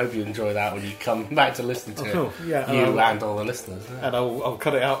there, so I hope you enjoy that when you come back to listen to it. You and all the listeners. Yeah. And I'll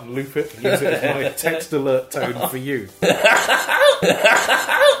cut it out and loop it and use it as my text alert tone for you.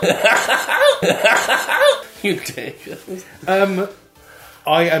 You dick.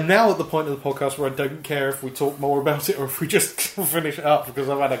 I am now at the point of the podcast where I don't care if we talk more about it or if we just finish it up because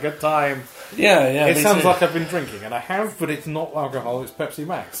I've had a good time. Yeah. It sounds like I've been drinking, and I have, but it's not alcohol, it's Pepsi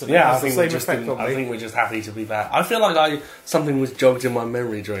Max. And I think we're just happy to be back. I feel like something was jogged in my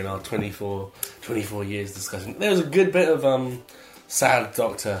memory during our 24 years discussion. There was a good bit of sad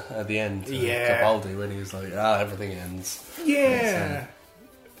Doctor at the end. Capaldi, when he was like, everything ends. Yeah.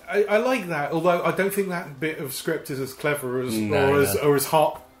 I like that, although I don't think that bit of script is as clever as or as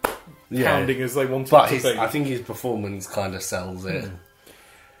heart pounding as they wanted it to be. I think his performance kind of sells it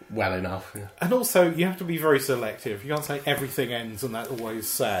well enough. Yeah. And also, you have to be very selective. You can't say everything ends and that's always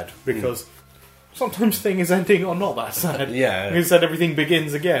sad, because sometimes thing is ending or not that sad. Yeah. Instead, everything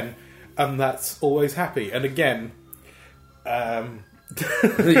begins again, and that's always happy. And again,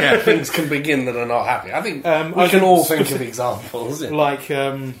 things can begin that are not happy. I think we can all think of examples. Like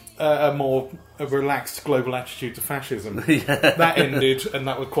a more relaxed global attitude to fascism. That ended, and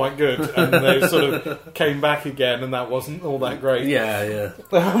that was quite good. And they sort of came back again, and that wasn't all that great. Yeah.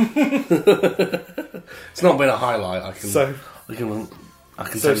 It's not been a highlight. I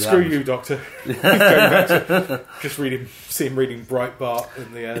can So tell screw that. you, Doctor. He's going back to just see him reading Breitbart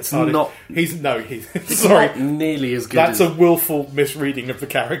in the. It's TARDIS. not. He's It's sorry. not nearly as good. That's as, a willful misreading of the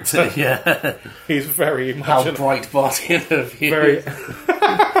character. yeah. He's very much How Breitbartian of you. very.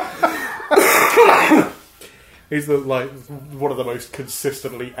 He's one of the most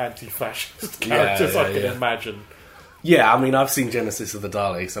consistently anti-fascist characters I can imagine. Yeah, I mean, I've seen Genesis of the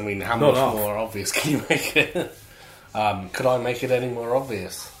Daleks. I mean, how Not much enough. more obvious can you make it? Could I make it any more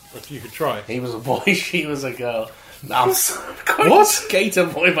obvious? If you could try. He was a boy, she was a girl. I'm sorry. What? Skater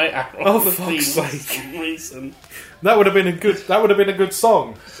Boy by Aaron. Oh, for fuck's sake. For some reason. That would have been a good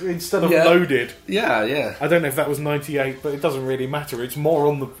song instead of Yeah. Loaded. Yeah, yeah. I don't know if that was 98, but it doesn't really matter. It's more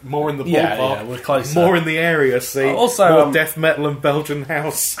in the ballpark. Yeah, we're closer. More in the area. See, Also, more death metal and Belgian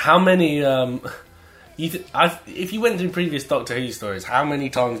house. How many? If you went through previous Doctor Who stories, how many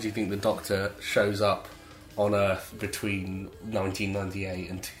times do you think the Doctor shows up on Earth between 1998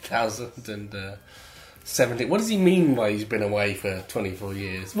 and 2017? What does he mean by he's been away for 24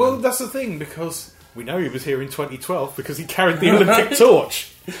 years? Well, that's the thing, because we know he was here in 2012 because he carried the Olympic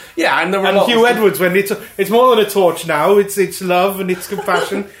torch. Yeah, and there were And lots Hugh of- Edwards, when it's more than a torch now, it's love and it's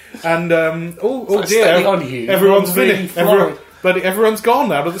compassion. And oh Steady dear, on, Hugh. everyone's You're really finished. Everyone's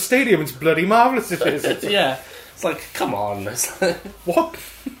gone out of the stadium. It's bloody marvellous. It is. Yeah, it's like, come on. What?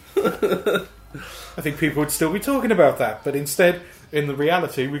 I think people would still be talking about that, but instead, in the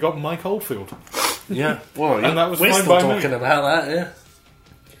reality, we got Mike Oldfield. Yeah, well, And that was we're fine still by me. talking about that. Yeah,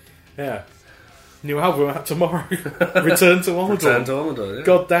 Yeah. New album out tomorrow. Return to Oldfield. Return to Amador. Yeah.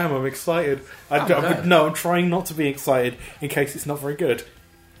 God damn, I'm excited. glad. No, I'm trying not to be excited in case it's not very good.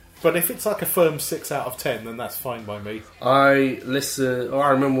 But if it's like a firm 6 out of 10, then that's fine by me. I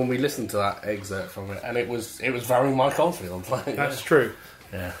remember when we listened to that excerpt from it, and it was very Mike Oldfield. Like, That's true.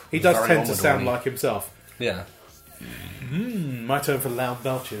 yeah. He It was does very tend to sound Amador-y. like himself. Yeah. My turn for loud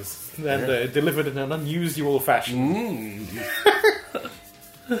belches. And delivered in an unusual fashion.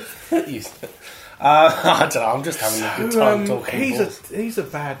 I don't know. I'm just having a good time talking. He's a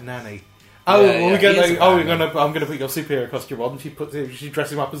bad nanny. I'm going to put your superhero costume on. She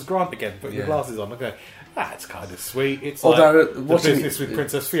dresses him up as Grant again. Put your glasses on. Okay, that's kind of sweet. It's Although, like the watching- business with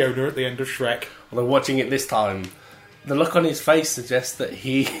Princess Fiona at the end of Shrek. Although watching it this time, the look on his face suggests that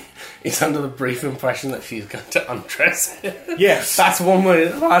he is under the brief impression that she's going to undress him. Yes, That's one way.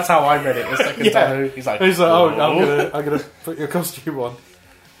 That's how I read it the second time. He's like, oh, "Whoa." I'm gonna put your costume on.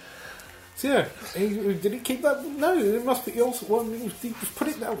 So yeah, did he keep that? No, it must be also one. He just put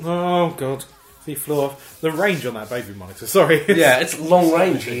it down. Oh god, he flew off the range on that baby monitor. Sorry. Yeah, it's long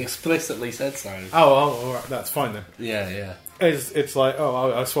range. He explicitly said so. Oh, all right, that's fine then. Yeah, yeah. It's like,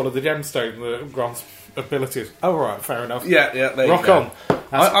 I swallowed the gemstone, the Grant's abilities. Oh, right, fair enough. Yeah, there you Rock go. on.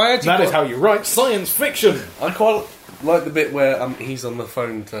 I actually That is quite- how you write science fiction. I quite like the bit where he's on the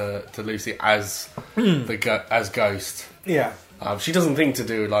phone to Lucy as as Ghost. Yeah. She doesn't think to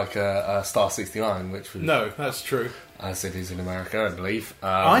do like a Star 69, which was No, that's true. as it is in America, I believe.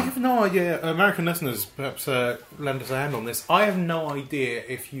 I have no idea. American listeners, perhaps lend us a hand on this. I have no idea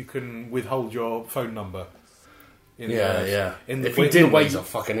if you can withhold your phone number. In If the he did, way he's a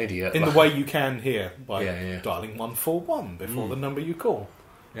fucking idiot. in the way you can here by Yeah. dialing 141 before the number you call.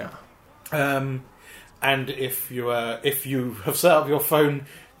 Yeah. And if you have set up your phone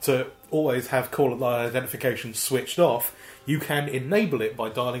to always have caller identification switched off, you can enable it by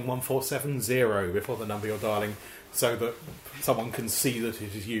dialing 1470 before the number you're dialing, so that someone can see that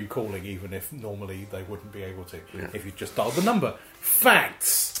it is you calling, even if normally they wouldn't be able to. If you just dial the number.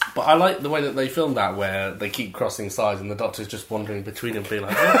 Facts. But I like the way that they filmed that, where they keep crossing sides and the Doctor's just wandering between them, being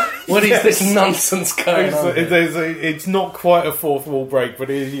like, "What is this nonsense going on?" It's not quite a fourth wall break, but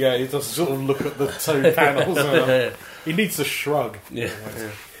he does sort of look at the two panels. He needs to shrug. Yeah.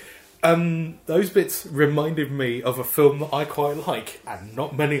 Those bits reminded me of a film that I quite like, and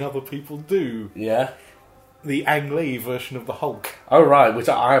not many other people do. Yeah. The Ang Lee version of the Hulk. Oh right, which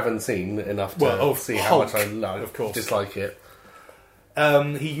I haven't seen enough to see how Hulk, much I of course. dislike it.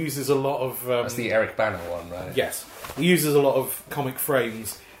 He uses a lot of... That's the Eric Banner one, right? Yes. He uses a lot of comic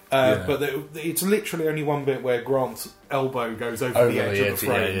frames, but it's literally only one bit where Grant's elbow goes over the edge of the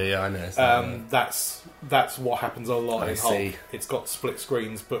frame. Yeah, I know. That's what happens a lot I in Hulk. see. It's got split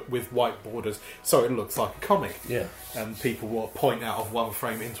screens, but with white borders, so it looks like a comic. Yeah. And people will point out of one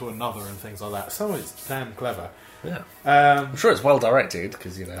frame into another and things like that. So it's damn clever. Yeah. I'm sure it's well directed,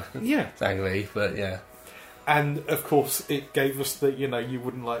 because, Yeah. it's Ang Lee, but yeah. And, of course, it gave us the, you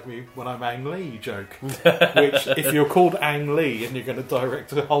wouldn't like me when I'm Ang Lee joke. Which, if you're called Ang Lee and you're going to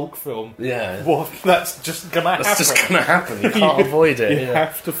direct a Hulk film, Yeah. well, that's just going to happen. That's just going to happen. You can't avoid it. You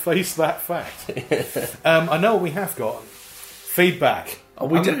have to face that fact. I know we have got feedback. Oh,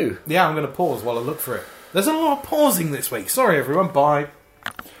 we do? Yeah, I'm going to pause while I look for it. There's a lot of pausing this week. Sorry, everyone. Bye.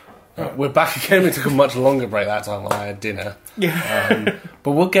 We're back again. We took a much longer break that time when I had dinner. Yeah.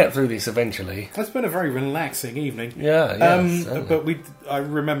 But we'll get through this eventually. It's been a very relaxing evening. Yeah. But I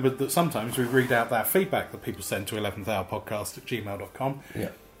remembered that sometimes we read out that feedback that people send to 11thhourpodcast@gmail.com. Yeah.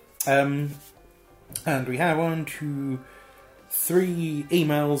 And we have 1, 2, 3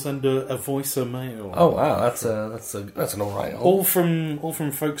 emails and a voicer mail. Oh wow, that's an alright. All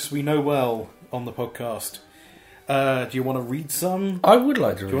from folks we know well on the podcast. Do you want to read some? I would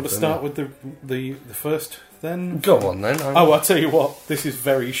like to read. Do you want to start with the first then? Go on then. I'll tell you what. This is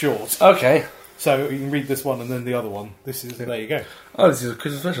very short. Okay. So you can read this one and then the other one. There you go. Oh, this is a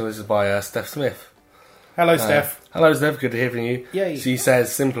Christmas special. This is by Steph Smith. Hello, Steph. Hello, Steph. Good to hear from you. Yay. She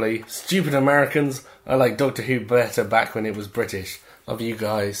says simply, "Stupid Americans. I like Doctor Who better back when it was British. Love you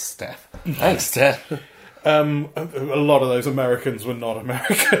guys, Steph." Thanks, Steph. A lot of those Americans were not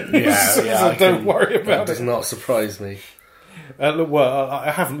Americans. Yeah, so don't worry about it. That does not surprise me. Well,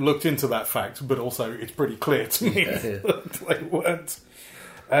 I haven't looked into that fact, but also it's pretty clear to me that they weren't.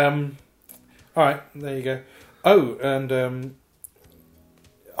 All right, there you go. Oh, and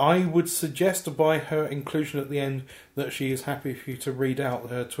I would suggest by her inclusion at the end that she is happy for you to read out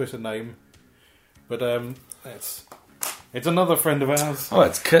her Twitter name. But it's another friend of ours. Oh,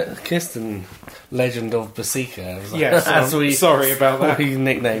 it's Kirsten, Legend of Basika. Yes, sorry about that. We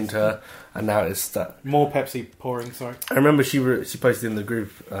nicknamed her, and now it's stuck. More Pepsi pouring, sorry. I remember she posted in the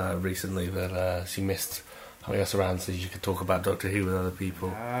group recently that she missed having us around so she could talk about Doctor Who with other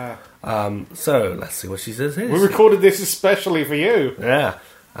people. So, let's see what she says here. We recorded this especially for you. Yeah.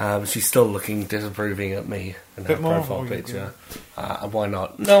 She's still looking disapproving at me in her profile picture. Why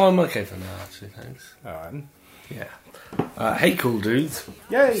not? No, I'm okay for now, actually, thanks. Alright. Yeah. Hey, cool dudes.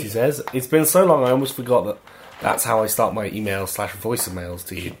 Yay! She says, "It's been so long I almost forgot that's how I start my email/voicemails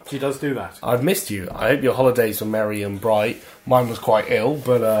to you." She does do that. I've missed you. I hope your holidays were merry and bright. Mine was quite ill,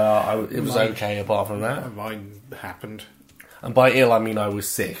 but it was okay apart from that. Mine happened. And by ill, I mean I was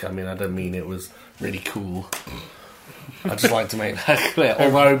sick. I don't mean it was really cool. I'd just like to make that clear.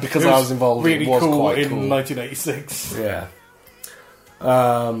 Although, because I was involved, really it was cool quite in cool. 1986. Yeah.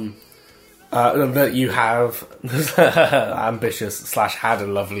 That you have ambitious / had a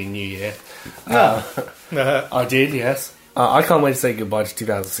lovely New Year. I did, yes. I can't wait to say goodbye to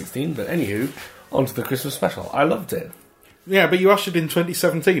 2016, but anywho, on to the Christmas special. I loved it. Yeah, but you ushered in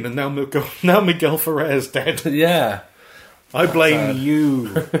 2017 and now Miguel Ferrer's dead. Yeah. I blame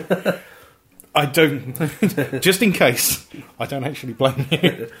you. I don't... just in case, I don't actually blame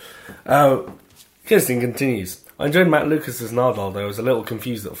you. Kirsten continues. I enjoyed Matt Lucas's Nardole, though I was a little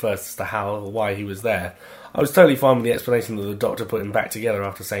confused at first as to why he was there. I was totally fine with the explanation that the Doctor put him back together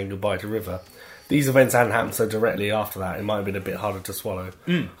after saying goodbye to River. These events hadn't happened so directly after that, it might have been a bit harder to swallow.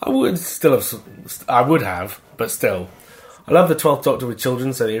 I would have, but still. I love the 12th Doctor with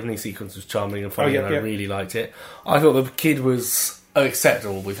children, so the opening sequence was charming and funny, and I really liked it. I thought the kid was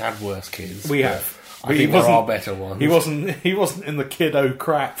acceptable. We've had worse kids. We have. I think there are better ones. He wasn't in the kiddo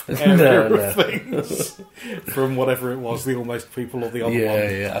crap area of things. From whatever it was, the Almost People or the other one.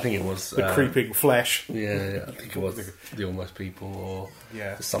 Yeah, I think it was... The Creeping Flesh. Yeah, I think it was the Almost People or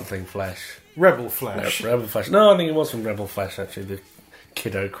something Flesh. Rebel Flesh. Rebel Flesh. No, I think it was from Rebel Flesh, actually, the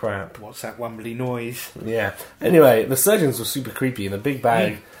kiddo crap. What's that wumbly noise? Yeah. Anyway, the surgeons were super creepy, and the big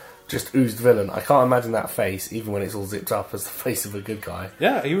bag... just oozed villain. I can't imagine that face, even when it's all zipped up, as the face of a good guy.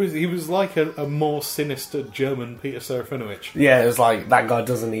 Yeah, he was like a more sinister German Peter Serafinowicz. Yeah, it was like that guy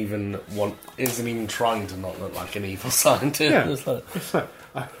isn't even trying to not look like an evil scientist. Yeah.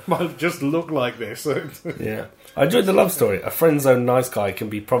 I might just look like this. Yeah. I enjoyed the love story. A friend zone nice guy can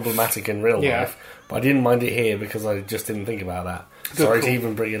be problematic in real life, but I didn't mind it here because I just didn't think about that. Sorry to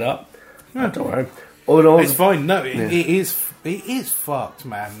even bring it up. Yeah. Don't worry. All in all, it's fine. No, it is fucked,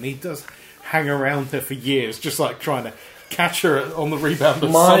 man. He does hang around her for years, just like trying to catch her on the rebound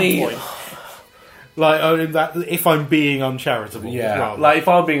at some point. Like, if I'm being uncharitable. Yeah, rather. like if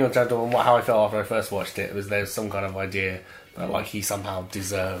I'm being uncharitable, and how I felt after I first watched it was there's some kind of idea that like he somehow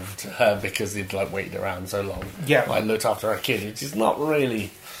deserved her because he'd like waited around so long. Yeah, like looked after a kid, which is not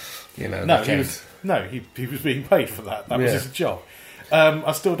really, No, he was being paid for that. That was his job.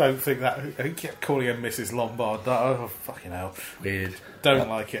 I still don't think that... He kept calling her Mrs. Lombard. Oh, fucking hell. Weird. Don't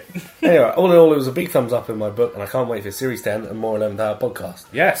like it. Anyway, all in all, it was a big thumbs up in my book, and I can't wait for Series 10 and more 11th Hour podcast.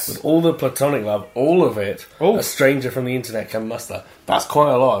 Yes. With all the platonic love, all of it, a stranger from the internet can muster. That's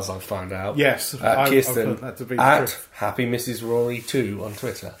quite a lot, as I've found out. Yes. Kirsten, that to be at Happy Mrs. Rory 2 on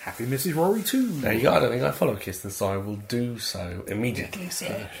Twitter. Happy Mrs. Rory 2. There you go. I don't think I follow Kirsten, so I will do so immediately. So.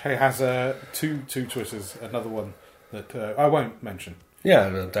 She has two Twitters, another one that I won't mention. Yeah,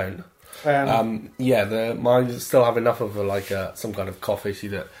 no, don't. I still have enough of some kind of cough issue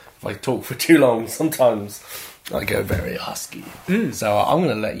that if I talk for too long, sometimes I go very husky. So I'm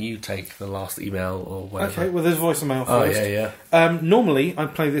going to let you take the last email or whatever. Okay, well, there's voicemail first. Normally, I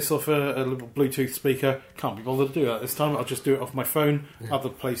play this off a little Bluetooth speaker. Can't be bothered to do that this time. I'll just do it off my phone. Yeah. Other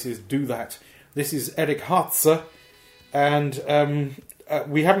places do that. This is Eric Hartzer, and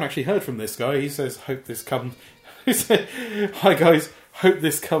we haven't actually heard from this guy. He says, hope this comes... He said, hi guys, hope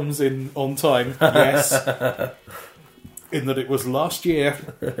this comes in on time. Yes. In that it was last year.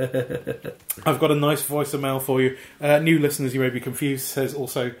 I've got a nice voicemail for you. New listeners, you may be confused. Says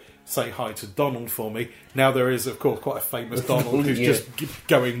also, say hi to Donald for me. Now there is, of course, quite a famous Donald who's just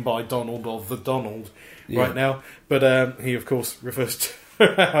going by Donald of the Donald right now. But he, of course, refers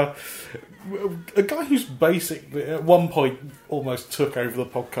to a guy who's basically, at one point, almost took over the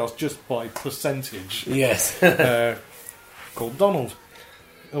podcast just by percentage. Yes. Called Donald.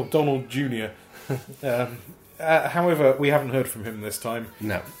 Oh, Donald Jr. However, we haven't heard from him this time.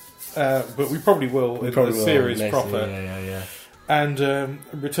 No. But we probably will in the series proper. Yeah. And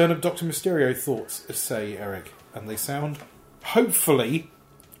Return of Dr. Mysterio thoughts, say Eric. And they sound, hopefully,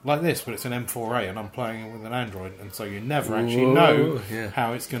 like this, but it's an M4A and I'm playing it with an Android, and so you never actually know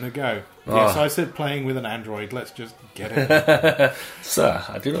how it's going to go. Yes, I said playing with an Android, let's just get it. Sir,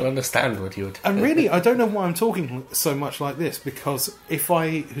 I do not understand what you would... And really, I don't know why I'm talking so much like this, because if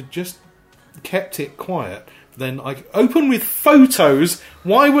I had just kept it quiet, then I open with photos.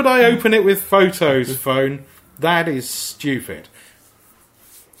 Why would I open it with photos, phone? That is stupid.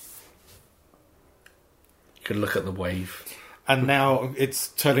 You could look at the wave. And now it's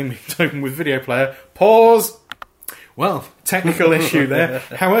telling me to open with video player. Pause! Well, technical issue there.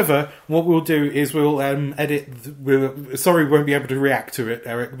 However, what we'll do is we'll edit... Sorry, we won't be able to react to it,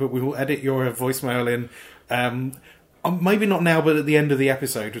 Eric, but we will edit your voicemail in... maybe not now, but at the end of the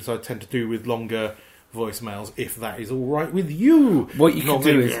episode, as I tend to do with longer voicemails, if that is all right with you. What you can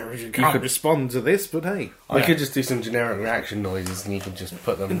do is... You can't respond to this, but hey. I could just do some generic reaction noises and you can just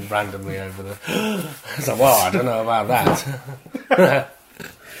put them randomly over the... It's like, well, I don't know about that.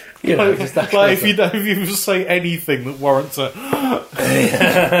 You know, just that if you say anything that warrants a...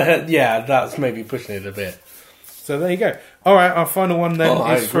 Yeah, that's maybe pushing it a bit. So there you go. All right, our final one then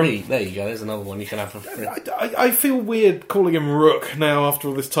is from... There you go, there's another one you can have for free. I feel weird calling him Rook now after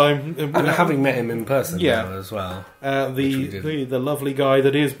all this time. And having met him in person now as well. The lovely guy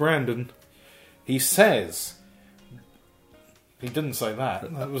that is Brandon. He says... He didn't say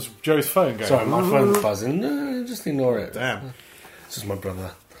that. That was Joe's phone going... Sorry, my phone's buzzing. No, just ignore it. Damn. This is my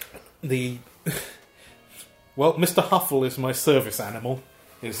brother. Well, Mr. Huffle is my service animal,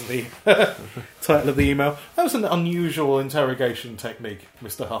 is the title of the email. That was an unusual interrogation technique,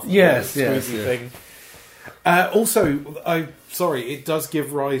 Mr. Huffle. Yes. Thing. Also, it does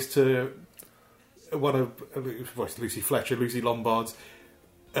give rise to one of Lucy Lombard's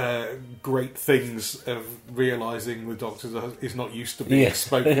great things of realising the Doctor is not used to being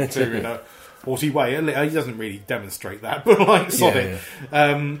spoken to in a haughty way. He doesn't really demonstrate that, but sod it.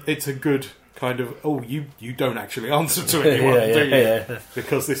 It's a good kind of, you don't actually answer to anyone, do you? Yeah.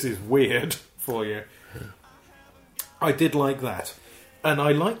 Because this is weird for you. I did like that. And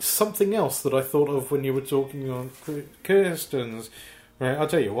I liked something else that I thought of when you were talking on Kirsten's. Right, I'll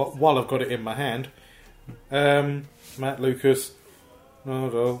tell you what, while I've got it in my hand. Matt Lucas,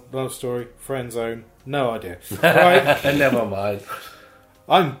 love story, friend zone, no idea. Right. Never mind.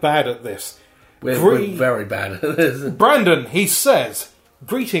 I'm bad at this. We're very bad at this. Brandon, he says,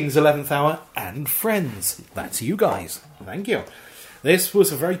 greetings 11th hour and friends. That's you guys. Thank you. This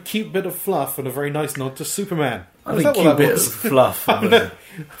was a very cute bit of fluff and a very nice nod to Superman. I think cute bit of fluff.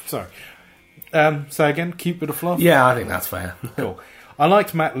 Sorry. Say again, cute bit of fluff? Yeah, I think that's fair. Cool. I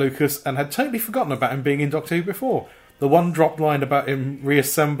liked Matt Lucas and had totally forgotten about him being in Doctor Who before. The one dropped line about him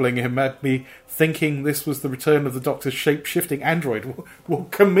reassembling him had me thinking this was the return of the Doctor's shape-shifting android. Well,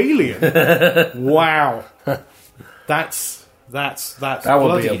 chameleon. Wow. That's that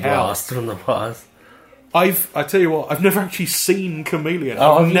would be a blast from the past. I tell you what, I've never actually seen Chameleon.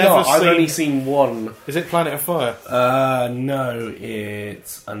 I've only seen one. Is it Planet of Fire? No,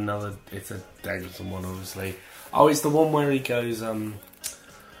 it's a Davidson one, obviously. Oh, it's the one where he goes. I've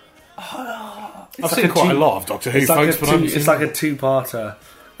seen quite a lot of Doctor Who, folks, it's like a two-parter,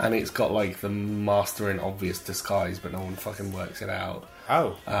 and it's got like the Master in obvious disguise, but no one fucking works it out.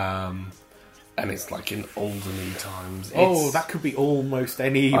 Oh. And it's like in olden times. That could be almost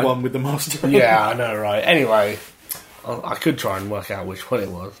anyone with the Master. Yeah, I know, right? Anyway, I could try and work out which one it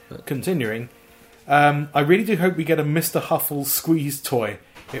was. But. Continuing, I really do hope we get a Mr. Huffle squeeze toy.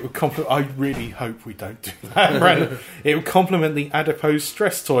 It would I really hope we don't do that, Brandon. It would complement the adipose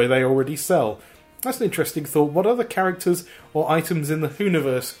stress toy they already sell. That's an interesting thought. What other characters or items in the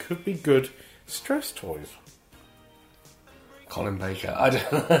Hooniverse could be good stress toys? Colin Baker. I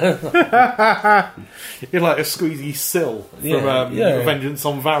don't You're like a squeezy Sill from Vengeance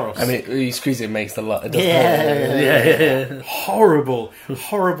on Varos. I mean, you squeeze it, makes the lot. Horrible,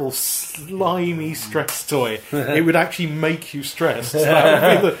 slimy stress toy. It would actually make you stressed.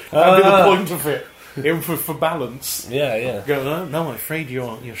 That would be the point of it. Even for balance. Yeah. Go, no, I'm afraid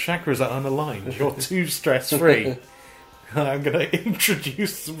your chakras are unaligned. You're too stress-free. I'm going to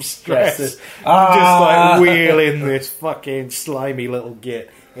introduce some stress. Just like wheel in this fucking slimy little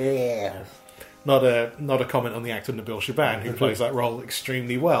git. Yeah. Not a comment on the actor Nabil Shaban, who plays that role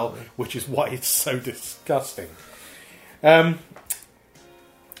extremely well, which is why it's so disgusting. Brandon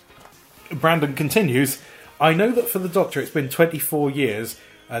continues, I know that for the Doctor it's been 24 years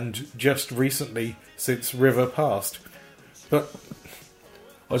and just recently since River passed. But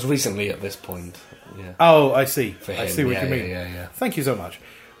I was recently at this point. Yeah. Oh, I see. For him. I see what you mean. Yeah. Thank you so much.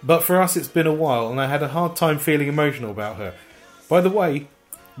 But for us, it's been a while, and I had a hard time feeling emotional about her. By the way,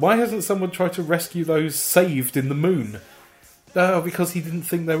 why hasn't someone tried to rescue those saved in the moon? Oh, because he didn't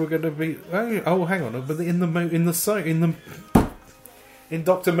think they were going to be. Oh, hang on. But in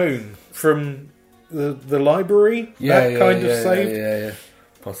Doctor Moon from the library, saved. Yeah.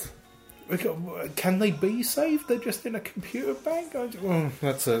 Can they be saved? They're just in a computer bank. Well,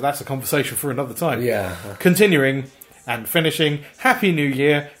 that's a conversation for another time. Yeah. Continuing and finishing. Happy New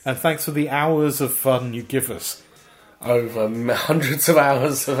Year, and thanks for the hours of fun you give us. Over hundreds of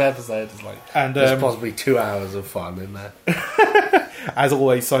hours of episodes, and there's possibly 2 hours of fun in there. As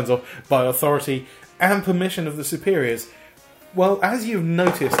always, signs off by authority and permission of the superiors. Well, as you've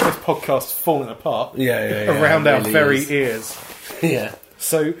noticed, this podcast's falling apart. Around our very ears. Yeah.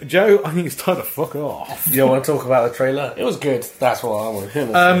 So, Joe, I think it's time to fuck off. You want to talk about the trailer? It was good. That's what I want to say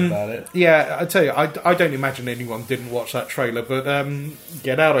about it. Yeah, I tell you, I don't imagine anyone didn't watch that trailer, but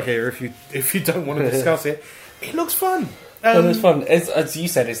get out of here if you don't want to discuss it. It looks fun. It looks fun. As you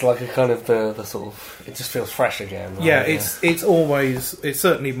said, it's like a kind of the sort of... It just feels fresh again. Right? Yeah, it's always... It's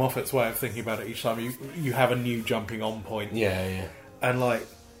certainly Moffat's way of thinking about it each time. You have a new jumping on point. Yeah. And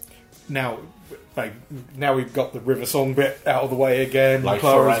now we've got the River Song bit out of the way again. Like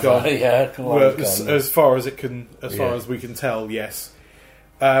Clara's forever. gone. Yeah, Clara's gone. As far as we can tell, yes.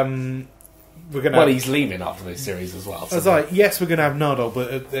 We're gonna. He's leaving after this series as well. So yes, we're going to have Nardole,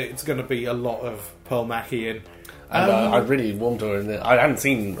 but it's going to be a lot of Pearl Mackie in. And I really warmed her, and I hadn't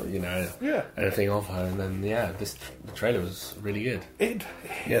seen anything of her, and then the trailer was really good.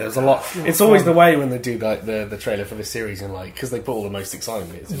 There's a lot. It's always the way when they do like the trailer for this series, and because they put all the most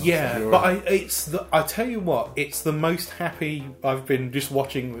exciting bits. I tell you what, it's the most happy I've been just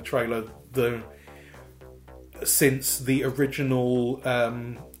watching the trailer since the original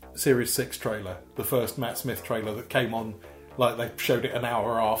Series 6 trailer, the first Matt Smith trailer that came on. Like, they showed it an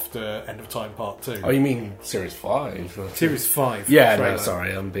hour after End of Time Part 2. Oh, you mean Series 5? Series 5. Yeah, no,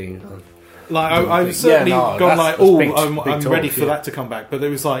 sorry, I'm being... I've certainly gone I'm ready for that to come back. But it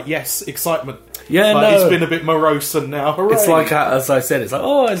was like, yes, excitement. Yeah, it's been a bit morose and now, hooray. It's like, as I said, it's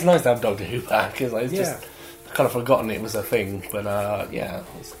like, it's nice to have Doctor Who back. It's just kind of forgotten it was a thing. But,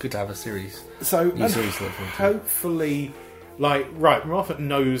 it's good to have a series. So, hopefully, Moffat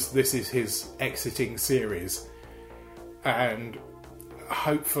knows this is his exiting series. And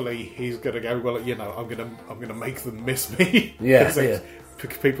hopefully he's going to go, I'm going to make them miss me. Because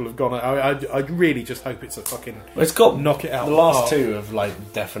people have gone. I really just hope it's a fucking. It's got knock it out. The last two have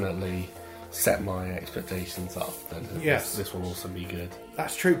definitely set my expectations up. Yes, this will also be good.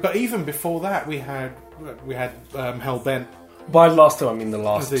 That's true. But even before that, we had Hellbent. By the last two, I mean the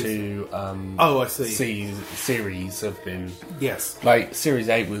last two. I see. Series have been Series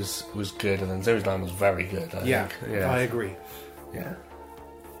 8 was good, and then Series 9 was very good. I think. I agree. Yeah,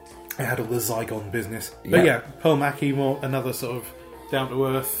 it had all the Zygon business, but Pearl Mackie, another sort of down to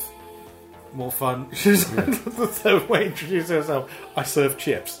earth, more fun. She's the third way to introduce herself. I serve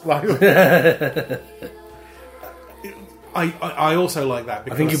chips. I also like that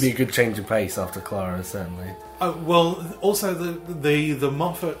because I think it'd be a good change of pace after Clara, certainly. Also the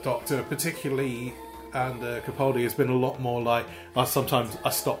Moffat Doctor, particularly, and Capaldi has been a lot more like. Sometimes I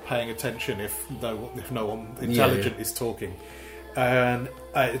stop paying attention if no one intelligent is talking, and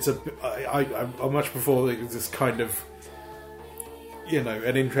I much prefer this kind of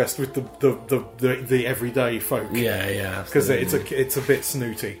an interest with the everyday folk. Yeah, because it's a bit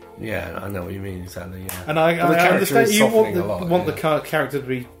snooty. Yeah, I know what you mean exactly. Yeah, and I understand you want the character to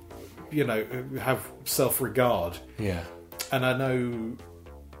be, have self-regard. Yeah, and I know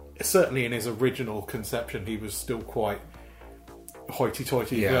certainly in his original conception, he was still quite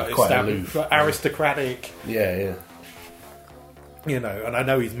hoity-toity, quite aloof, aristocratic. Yeah. You know, and I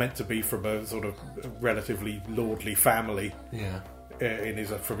know he's meant to be from a sort of relatively lordly family. Yeah.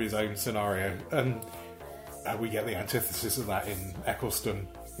 From his own scenario, and we get the antithesis of that in Eccleston.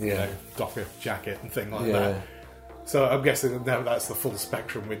 You know, docker jacket and thing like that. So I'm guessing that's the full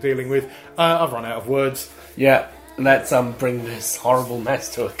spectrum we're dealing with. I've run out of words. Yeah. Let's bring this horrible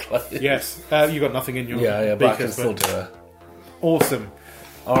mess to a close. Yes. You got nothing in your but I can still do it. Awesome.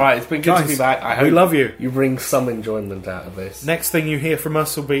 Alright, it's been good to be back. I hope we love you. You bring some enjoyment out of this. Next thing you hear from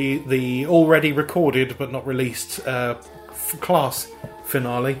us will be the already recorded but not released class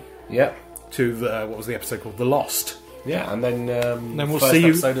finale. Yep. To what was the episode called? The Lost. Yeah, and then we'll first see you.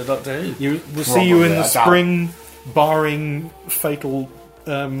 Episode of Doctor Who. We'll see you in the spring, barring fatal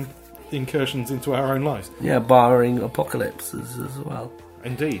incursions into our own lives. Yeah, barring apocalypses as well.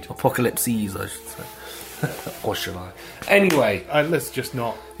 Indeed. Apocalypses, I should say. Or should I? Anyway. Let's just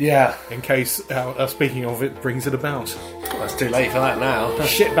not. Yeah. In case, speaking of it, brings it about. Well, it's too late for that now.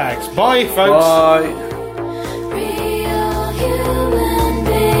 Shitbags. Bye, folks. Bye.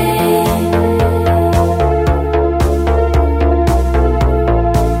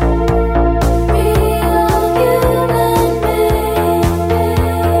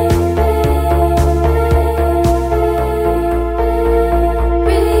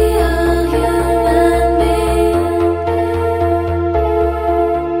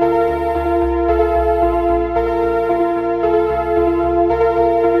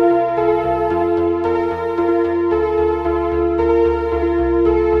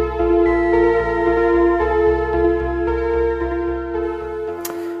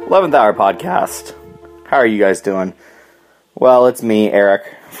 #11th Hour Podcast. How are you guys doing? Well, it's me, Eric,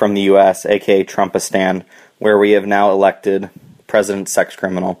 from the U.S., aka Trumpistan, where we have now elected President Sex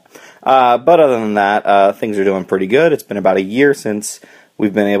Criminal. But other than that, things are doing pretty good. It's been about a year since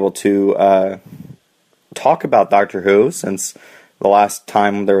we've been able to talk about Doctor Who, since the last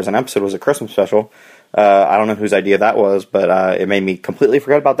time there was an episode was a Christmas special. I don't know whose idea that was, but it made me completely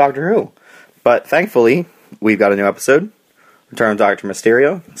forget about Doctor Who. But thankfully, we've got a new episode. Return of Dr.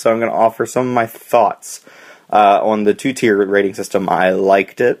 Mysterio. So I'm going to offer some of my thoughts on the 2-tier rating system. I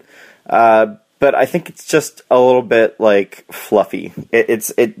liked it, but I think it's just a little bit like fluffy.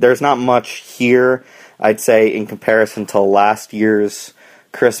 There's not much here, I'd say, in comparison to last year's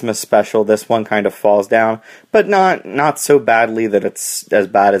Christmas special. This one kind of falls down, but not so badly that it's as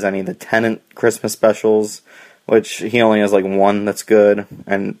bad as any of the Tennant Christmas specials, which he only has like one that's good,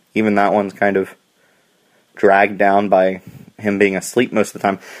 and even that one's kind of dragged down by him being asleep most of the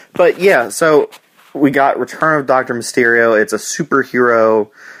time. But yeah, so we got Return of Dr. Mysterio. It's a superhero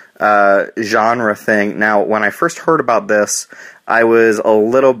genre thing. Now, when I first heard about this, I was a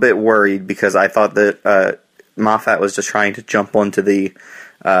little bit worried because I thought that Moffat was just trying to jump onto the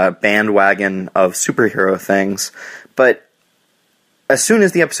bandwagon of superhero things. But as soon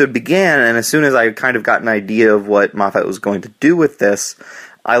as the episode began, and as soon as I kind of got an idea of what Moffat was going to do with this,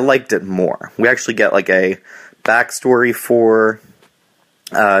 I liked it more. We actually get like a backstory for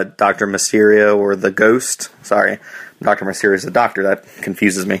Dr. Mysterio, or the Ghost. Sorry, Dr. Mysterio is the Doctor. That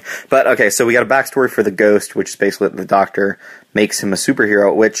confuses me. But okay, so we got a backstory for the Ghost, which is basically the Doctor makes him a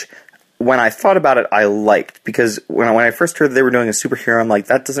superhero, which when I thought about it, I liked, because when I first heard they were doing a superhero, I'm like,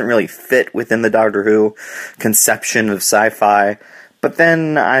 that doesn't really fit within the Doctor Who conception of sci-fi. But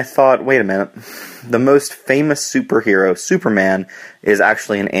then I thought, wait a minute, the most famous superhero, Superman, is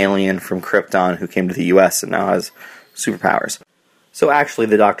actually an alien from Krypton who came to the US and now has superpowers. So actually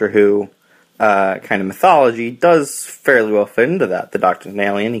the Doctor Who kind of mythology does fairly well fit into that. The Doctor's an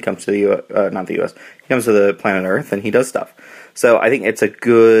alien, he comes to the not the US, he comes to the planet Earth and he does stuff. So I think it's a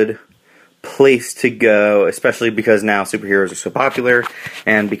good place to go, especially because now superheroes are so popular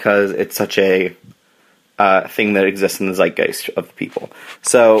and because it's such a thing that exists in the zeitgeist of the people.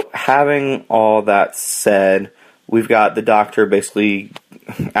 So, having all that said, we've got the Doctor basically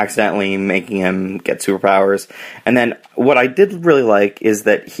accidentally making him get superpowers. And then, what I did really like is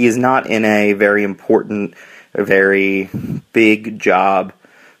that he is not in a very important, a very big job.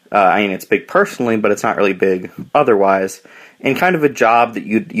 I mean, it's big personally, but it's not really big otherwise. And kind of a job that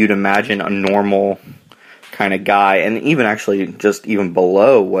you'd imagine a normal kind of guy, and even actually just even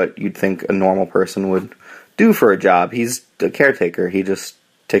below what you'd think a normal person would do for a job. He's a caretaker. He just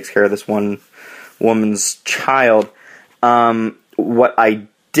takes care of this one woman's child. What I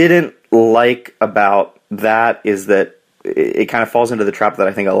didn't like about that is that it kind of falls into the trap that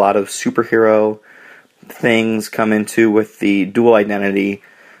I think a lot of superhero things come into with the dual identity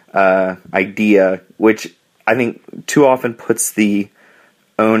idea, which I think too often puts the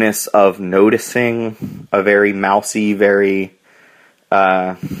onus of noticing a very mousy, very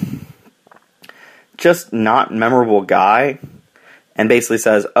just not memorable guy, and basically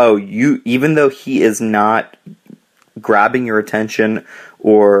says, oh, even though he is not grabbing your attention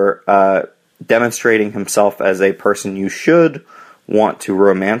or demonstrating himself as a person you should want to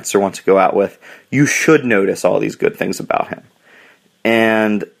romance or want to go out with, you should notice all these good things about him.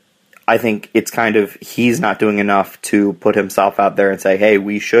 And I think it's kind of, he's not doing enough to put himself out there and say, hey,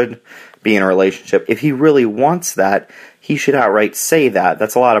 we should be in a relationship. If he really wants that, he should outright say that.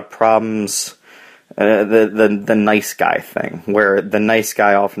 That's a lot of problems, the nice guy thing, where the nice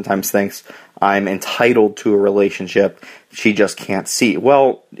guy oftentimes thinks, I'm entitled to a relationship, she just can't see.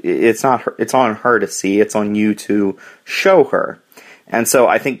 Well, it's not her, it's on her to see, it's on you to show her. And so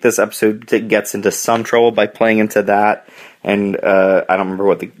I think this episode gets into some trouble by playing into that. And I don't remember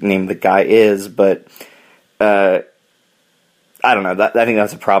what the name of the guy is, but I don't know. I think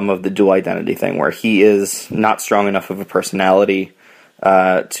that's a problem of the dual identity thing, where he is not strong enough of a personality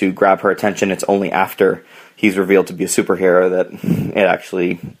to grab her attention. It's only after he's revealed to be a superhero that it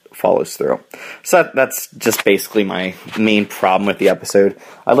actually follows through. So that's just basically my main problem with the episode.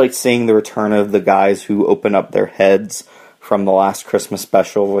 I like seeing the return of the guys who open up their heads from the last Christmas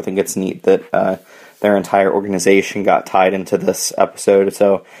special. I think it's neat that their entire organization got tied into this episode.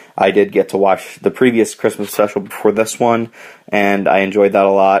 So I did get to watch the previous Christmas special before this one, and I enjoyed that a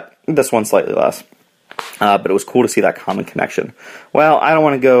lot. This one slightly less. But it was cool to see that common connection. Well, I don't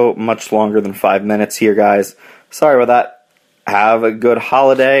want to go much longer than 5 minutes here, guys. Sorry about that. Have a good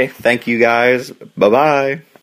holiday. Thank you, guys. Bye-bye.